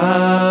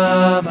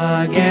come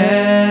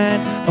again.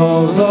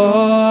 O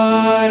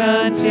Lord,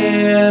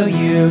 until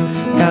you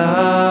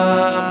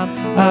come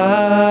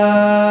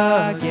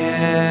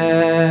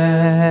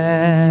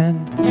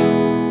again.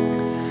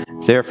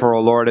 Therefore,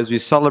 O Lord, as we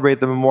celebrate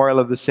the memorial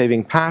of the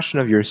saving passion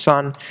of your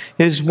Son,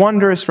 his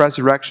wondrous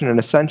resurrection and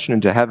ascension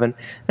into heaven,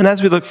 and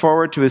as we look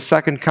forward to his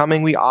second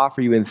coming, we offer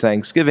you in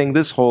thanksgiving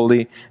this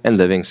holy and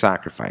living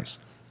sacrifice.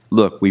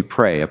 Look, we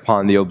pray,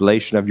 upon the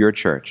oblation of your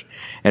church,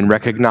 and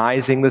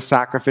recognizing the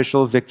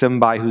sacrificial victim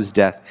by whose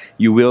death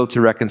you will to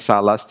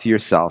reconcile us to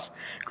yourself,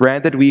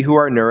 grant that we who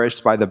are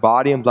nourished by the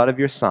body and blood of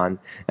your Son,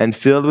 and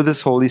filled with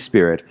his Holy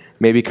Spirit,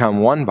 may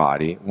become one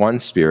body, one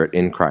spirit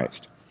in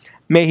Christ.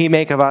 May he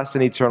make of us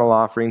an eternal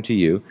offering to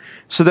you,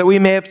 so that we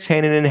may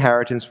obtain an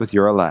inheritance with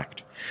your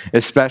elect,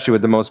 especially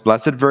with the most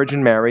blessed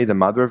Virgin Mary, the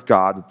Mother of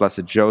God, with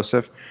blessed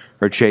Joseph,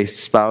 her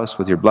chaste spouse,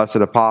 with your blessed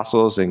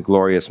apostles and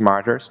glorious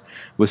martyrs,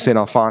 with St.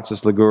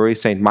 Alphonsus Liguori,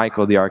 St.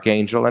 Michael the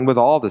Archangel, and with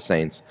all the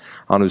saints,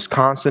 on whose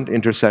constant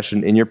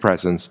intercession in your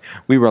presence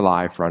we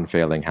rely for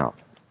unfailing help.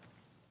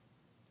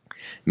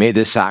 May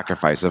this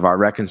sacrifice of our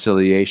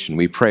reconciliation,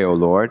 we pray, O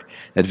Lord,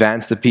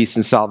 advance the peace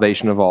and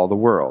salvation of all the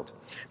world.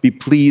 Be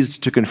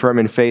pleased to confirm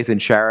in faith and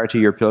charity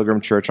your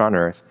pilgrim church on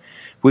earth,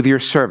 with your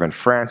servant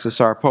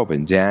Francis our Pope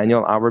and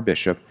Daniel our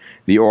Bishop,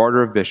 the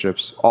order of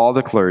bishops, all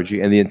the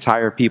clergy, and the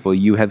entire people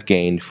you have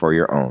gained for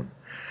your own.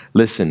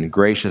 Listen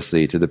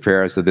graciously to the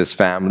prayers of this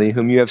family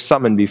whom you have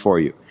summoned before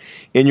you.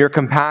 In your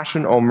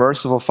compassion, O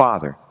merciful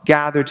Father,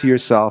 gather to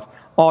yourself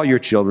all your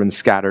children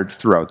scattered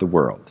throughout the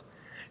world.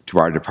 To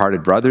our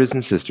departed brothers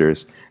and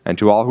sisters, and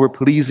to all who are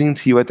pleasing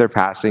to you at their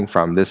passing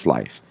from this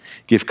life,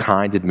 give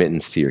kind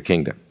admittance to your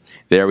kingdom.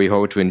 There we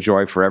hope to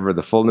enjoy forever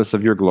the fullness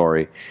of your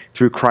glory,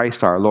 through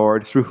Christ our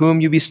Lord, through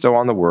whom you bestow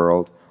on the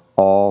world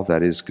all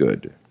that is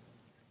good.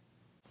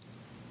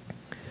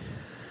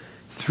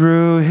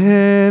 Through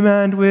him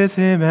and with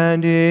him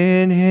and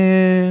in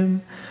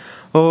him,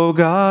 O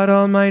God,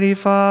 Almighty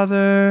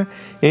Father,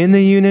 in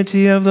the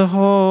unity of the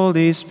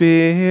Holy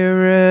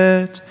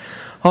Spirit,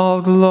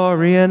 all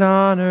glory and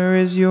honor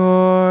is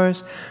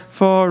yours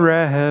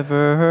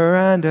forever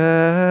and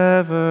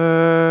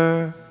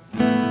ever.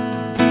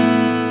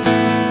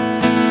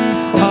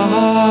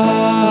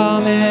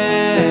 Amen,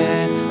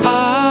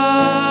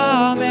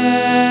 amen,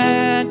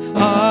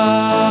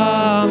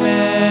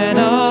 amen,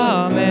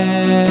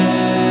 amen.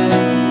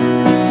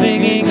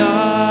 Singing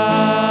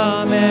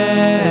amen,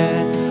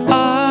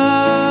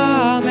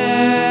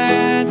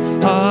 amen,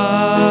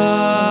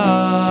 amen.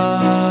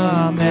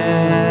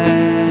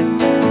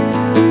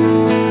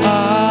 Amen,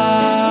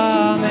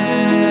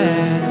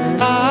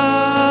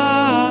 amen,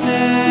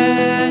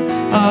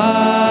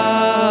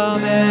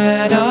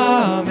 amen,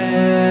 amen.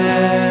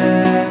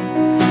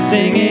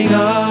 Singing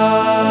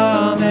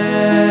amen,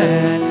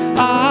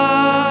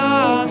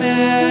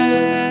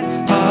 amen,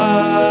 amen.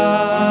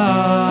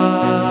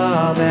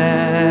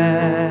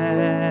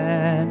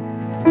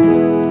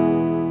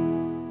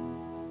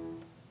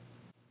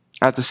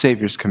 At the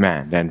Savior's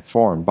command, and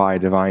formed by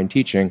divine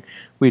teaching,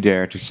 we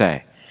dare to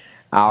say,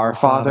 Our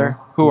Father,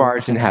 who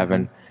art in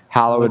heaven,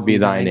 hallowed be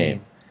thy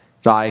name.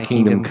 Thy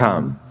kingdom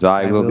come,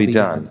 thy will be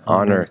done,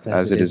 on earth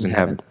as it is in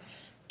heaven.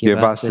 Give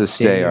us this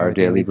day our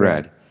daily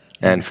bread,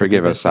 and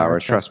forgive us our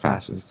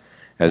trespasses,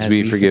 as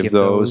we forgive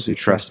those who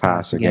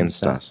trespass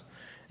against us.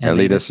 And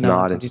lead us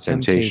not into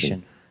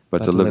temptation,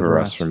 but deliver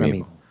us from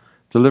evil.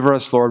 Deliver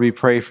us, Lord, we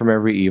pray, from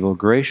every evil.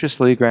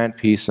 Graciously grant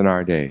peace in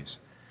our days,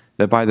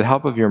 that by the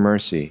help of your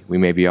mercy we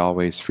may be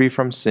always free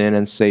from sin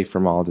and safe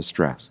from all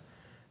distress,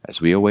 as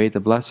we await the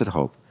blessed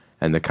hope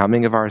and the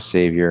coming of our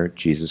Savior,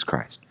 Jesus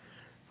Christ.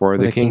 For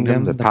the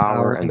kingdom, the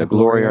power, and the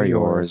glory are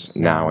yours,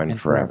 now and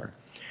forever.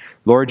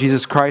 Lord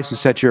Jesus Christ, who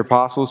said to your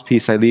apostles,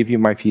 Peace I leave you,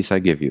 my peace I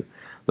give you,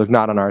 look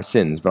not on our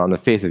sins, but on the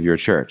faith of your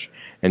church,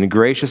 and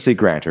graciously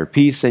grant her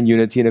peace and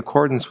unity in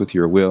accordance with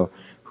your will,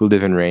 who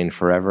live and reign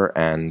forever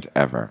and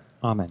ever.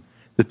 Amen.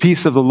 The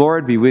peace of the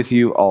Lord be with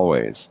you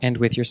always. And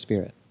with your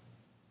spirit.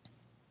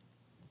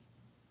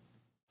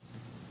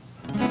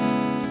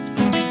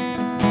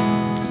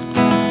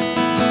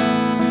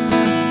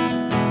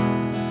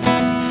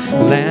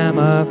 Lamb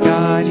of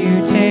God,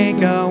 you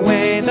take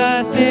away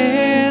the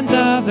sins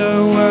of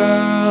the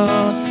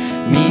world.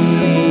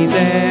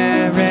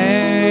 Miserere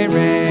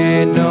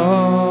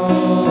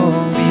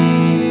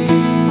nobis.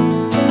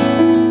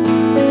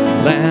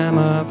 Lamb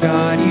of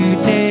God, you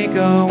take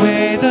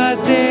away the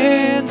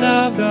sins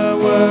of the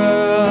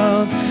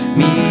world.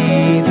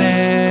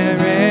 Miserere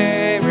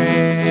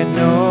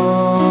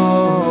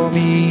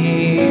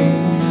nobis.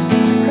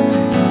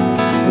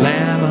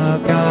 Lamb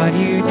of God,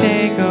 you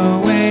take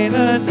away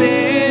the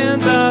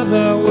sins of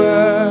the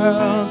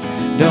world.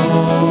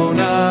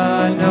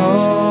 Dona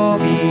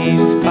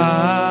nobis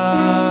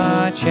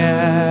pacem.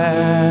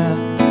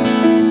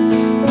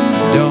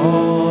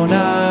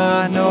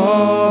 Dona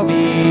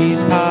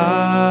nobis pacem.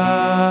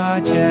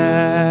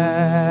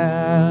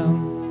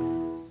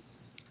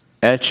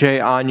 Ecce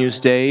agnus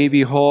Dei,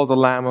 behold the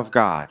Lamb of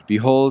God.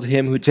 Behold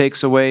him who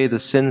takes away the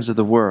sins of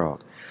the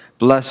world.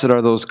 Blessed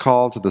are those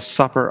called to the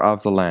supper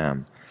of the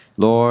Lamb.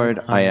 Lord,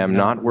 I am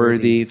not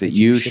worthy that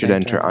you should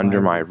enter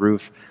under my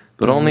roof,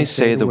 but only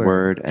say the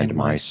word, and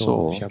my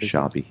soul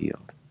shall be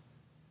healed.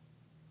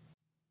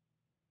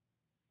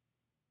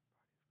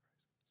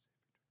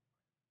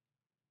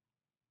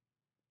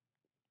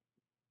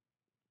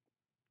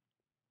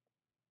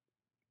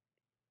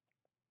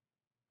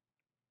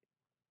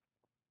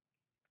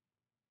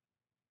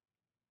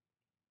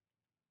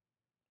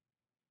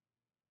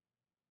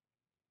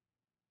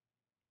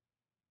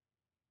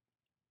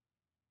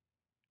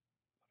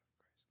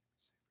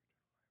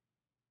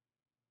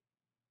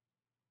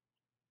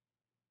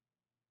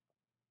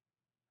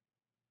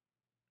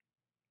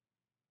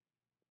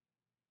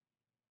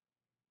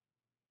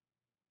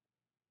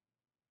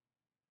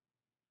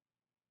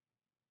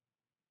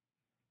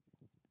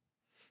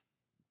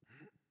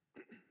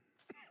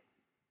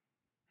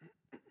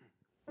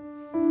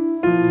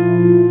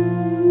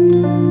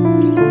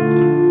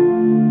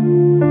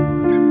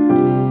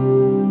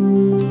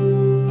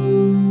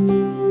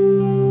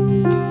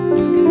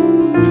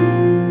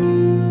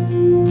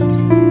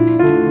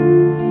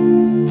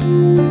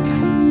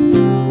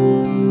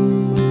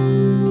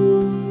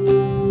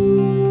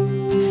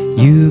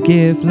 You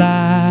give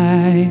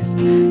life,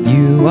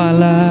 you are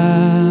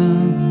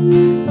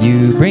love,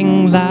 you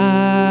bring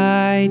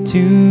light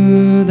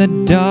to the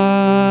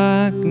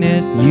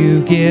darkness,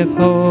 you give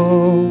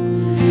hope,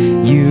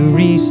 you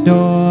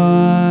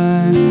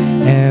restore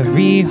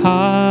every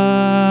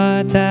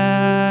heart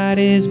that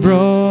is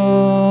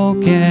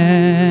broken.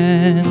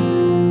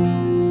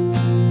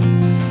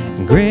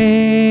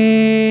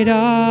 Great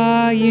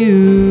are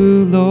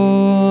you,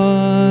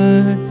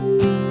 Lord.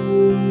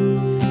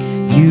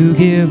 You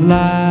give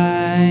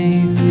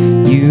life,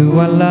 you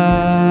are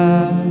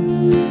love,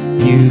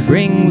 you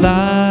bring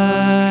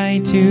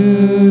light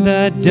to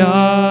the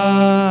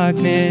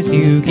darkness,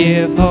 you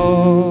give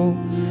hope,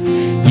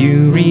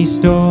 you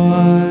restore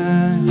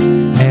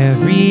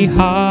every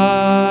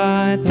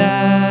heart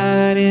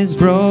that is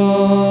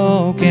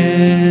broken.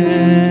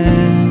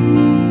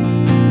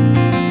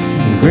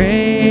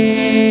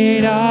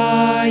 Great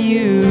are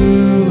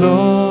you,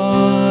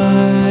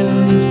 Lord.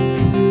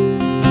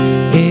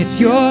 It's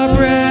your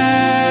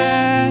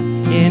breath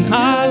in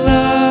our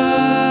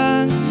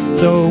lungs,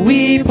 so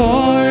we pour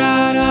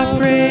out our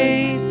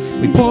praise.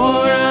 We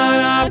pour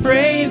out our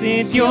praise.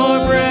 It's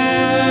your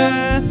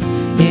breath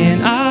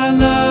in our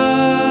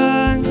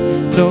lungs,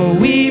 so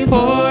we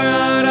pour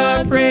out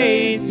our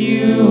praise to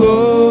you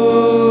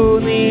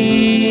only.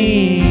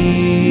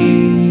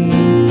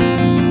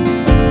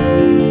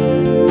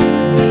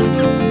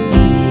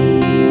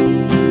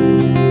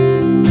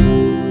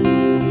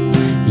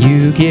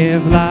 You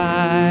give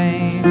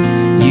life,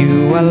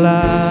 you are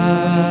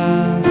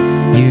love,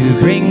 you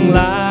bring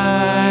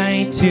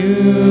light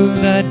to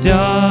the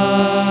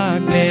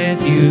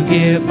darkness, you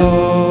give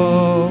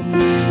hope,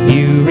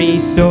 you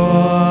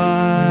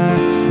restore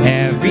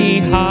every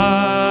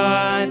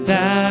heart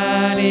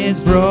that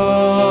is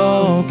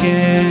broken.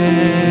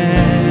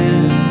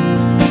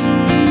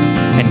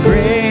 And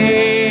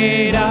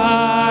great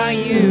are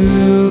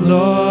you,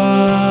 Lord.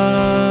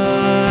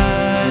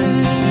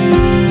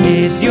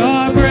 It's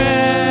your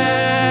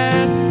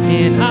breath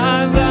in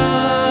our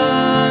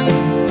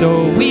lungs,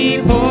 so we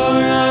pour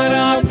out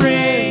our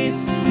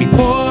praise. We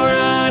pour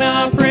out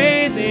our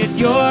praise. It's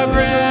your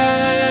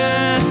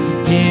breath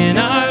in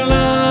our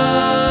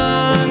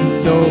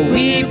lungs, so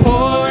we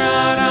pour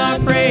out our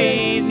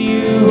praise to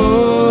you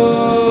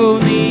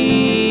only.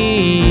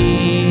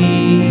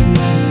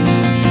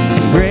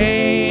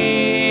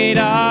 Great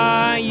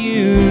are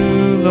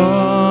you,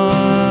 Lord.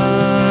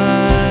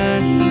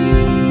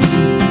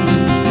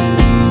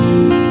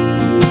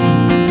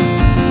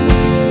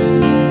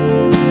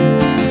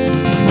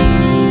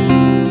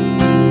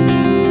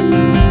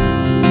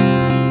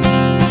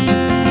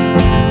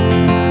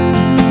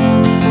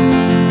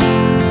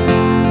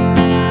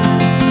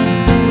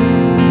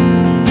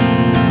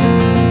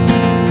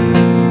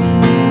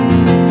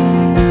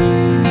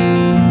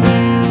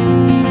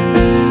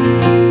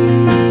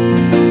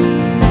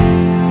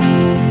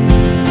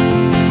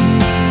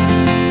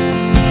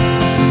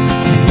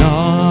 And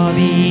all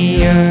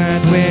the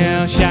earth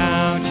will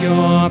shout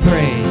your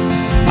praise.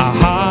 Our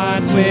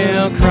hearts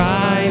will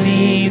cry,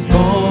 these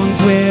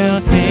bones will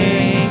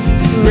sing.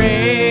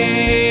 Great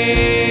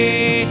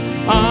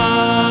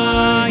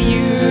are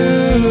you,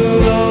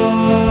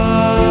 Lord.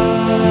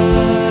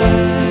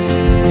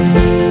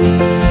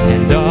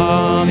 And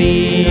all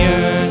the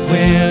earth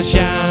will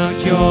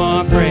shout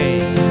your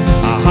praise.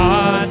 Our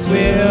hearts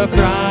will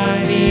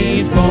cry,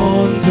 these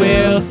bones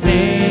will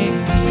sing.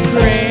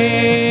 Great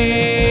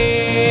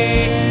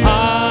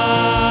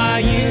are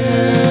you,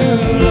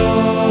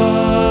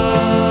 Lord.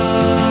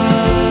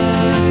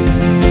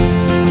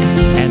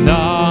 And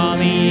all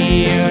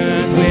the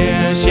earth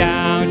will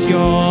shout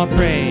your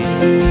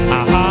praise.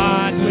 Our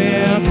hearts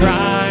will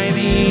cry,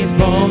 these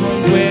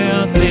bones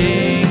will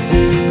sing.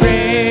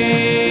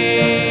 Great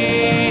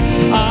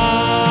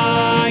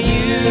are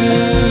you,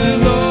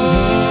 Lord.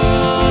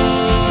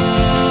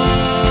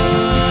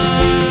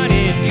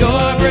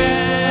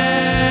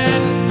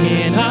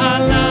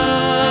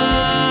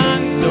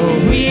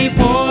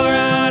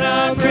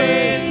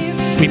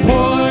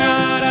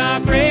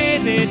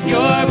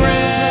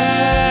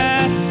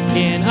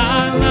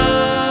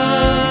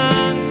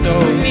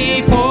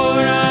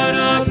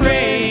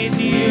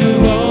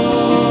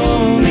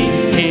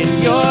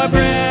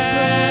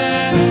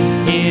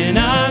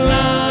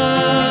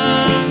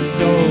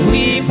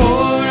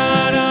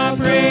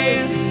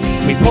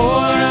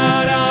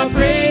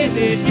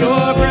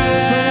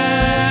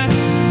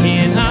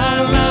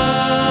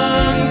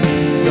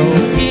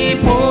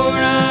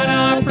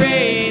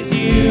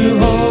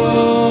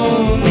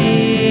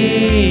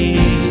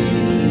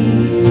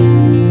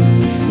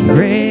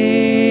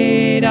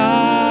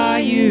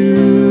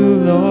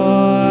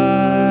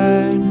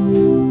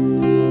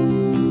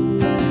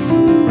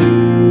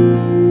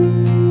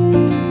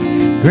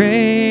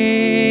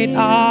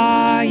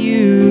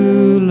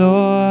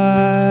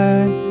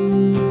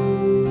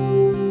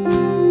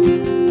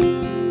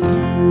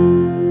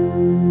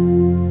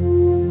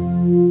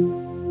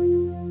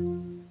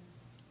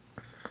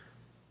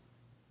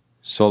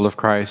 Soul of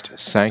Christ,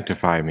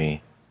 sanctify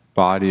me.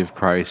 Body of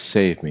Christ,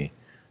 save me.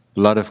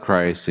 Blood of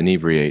Christ,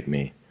 inebriate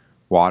me.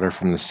 Water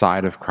from the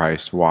side of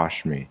Christ,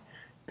 wash me.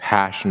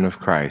 Passion of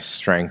Christ,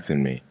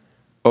 strengthen me.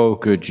 O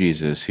good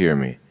Jesus, hear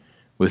me.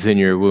 Within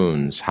your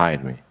wounds,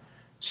 hide me.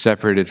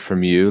 Separated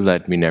from you,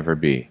 let me never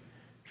be.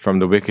 From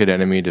the wicked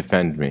enemy,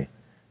 defend me.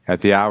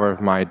 At the hour of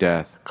my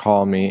death,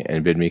 call me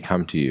and bid me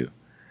come to you,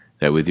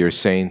 that with your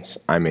saints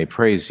I may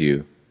praise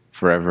you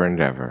forever and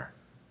ever.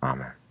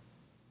 Amen.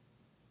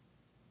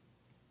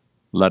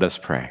 Let us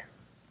pray.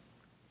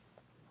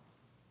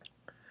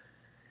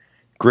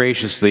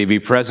 Graciously be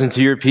present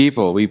to your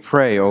people, we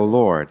pray, O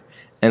Lord,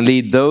 and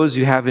lead those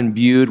you have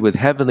imbued with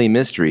heavenly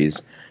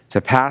mysteries to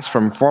pass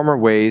from former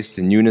ways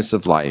to newness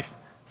of life,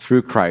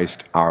 through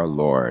Christ our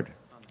Lord.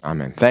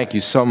 Amen. Thank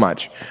you so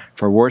much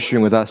for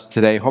worshiping with us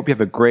today. Hope you have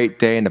a great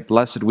day and a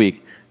blessed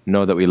week.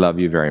 Know that we love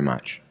you very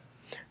much.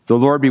 The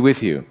Lord be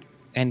with you.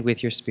 And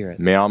with your spirit.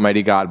 May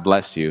Almighty God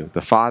bless you,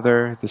 the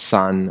Father, the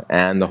Son,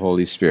 and the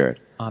Holy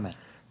Spirit. Amen.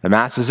 The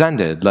Mass is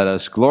ended. Let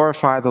us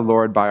glorify the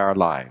Lord by our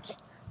lives.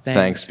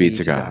 Thanks be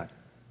to God.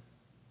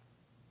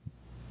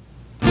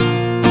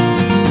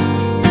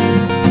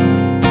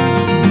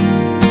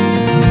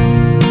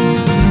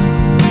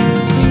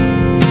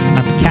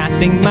 I'm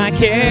casting my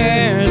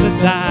cares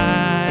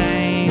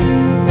aside.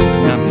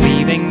 I'm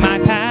leaving my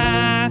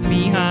past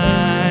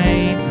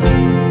behind.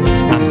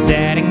 I'm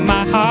setting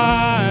my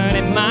heart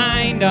and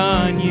mind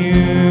on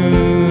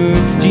you,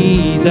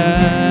 Jesus.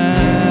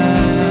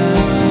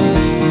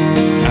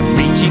 I'm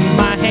reaching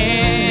my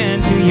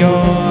hand to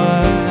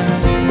yours,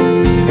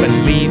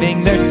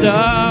 believing there's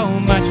so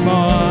much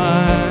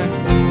more,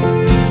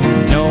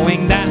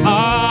 knowing that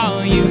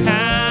all you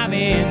have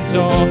in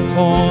store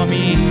for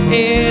me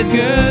is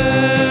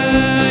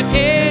good,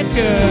 it's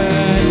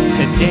good.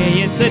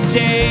 Today is the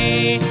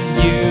day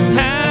you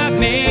have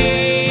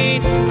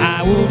made.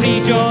 I will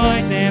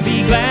rejoice and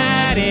be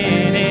glad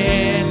in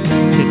it.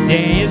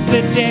 Today is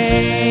the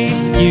day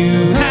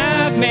you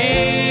have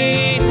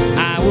made.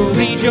 I will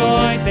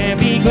rejoice and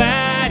be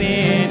glad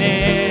in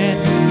it.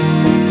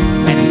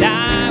 And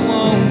I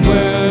won't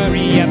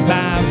worry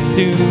about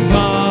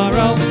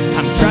tomorrow.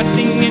 I'm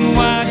trusting in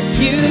what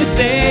you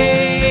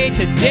say.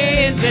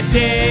 Today is the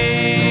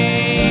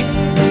day.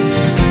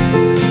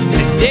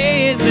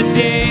 Today is the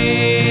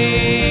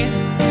day.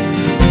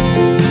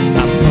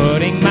 I'm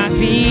putting my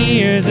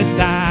fears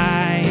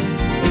aside.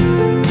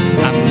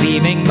 I'm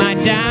leaving my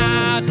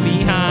doubts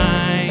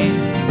behind.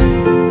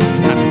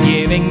 I'm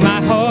giving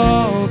my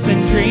hopes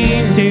and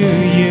dreams to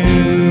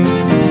you,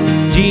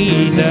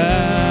 Jesus.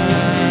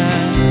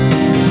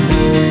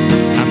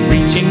 I'm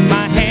reaching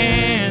my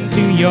hand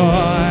to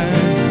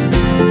yours,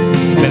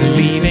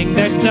 believing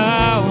there's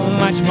so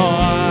much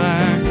more,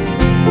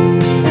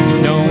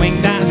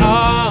 knowing that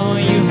all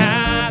you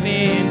have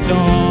in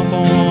store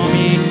for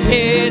me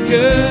is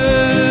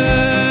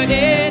good,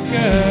 it's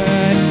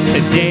good.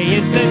 Today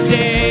is the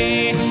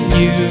day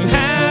you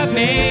have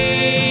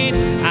made.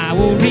 I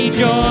will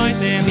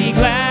rejoice and be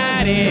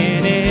glad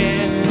in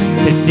it.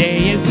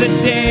 Today is the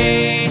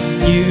day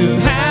you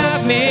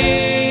have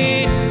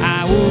made.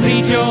 I will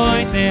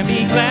rejoice and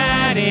be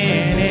glad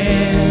in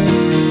it.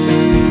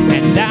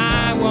 And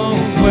I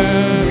won't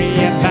worry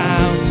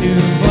about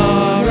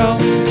tomorrow.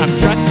 I'm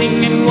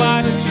trusting in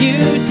what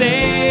you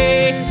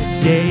say.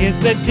 Today is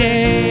the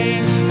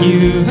day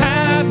you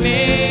have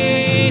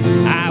made.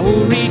 I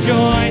will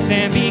rejoice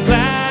and be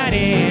glad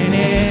in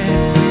it.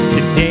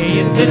 Today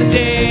is the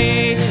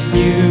day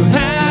you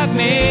have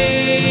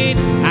made.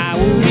 I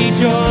will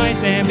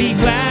rejoice and be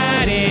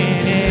glad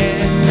in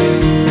it.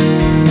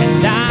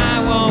 And I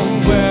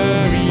won't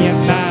worry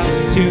about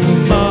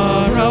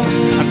tomorrow.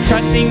 I'm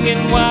trusting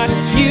in what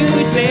you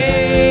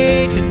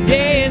say.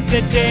 Today is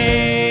the day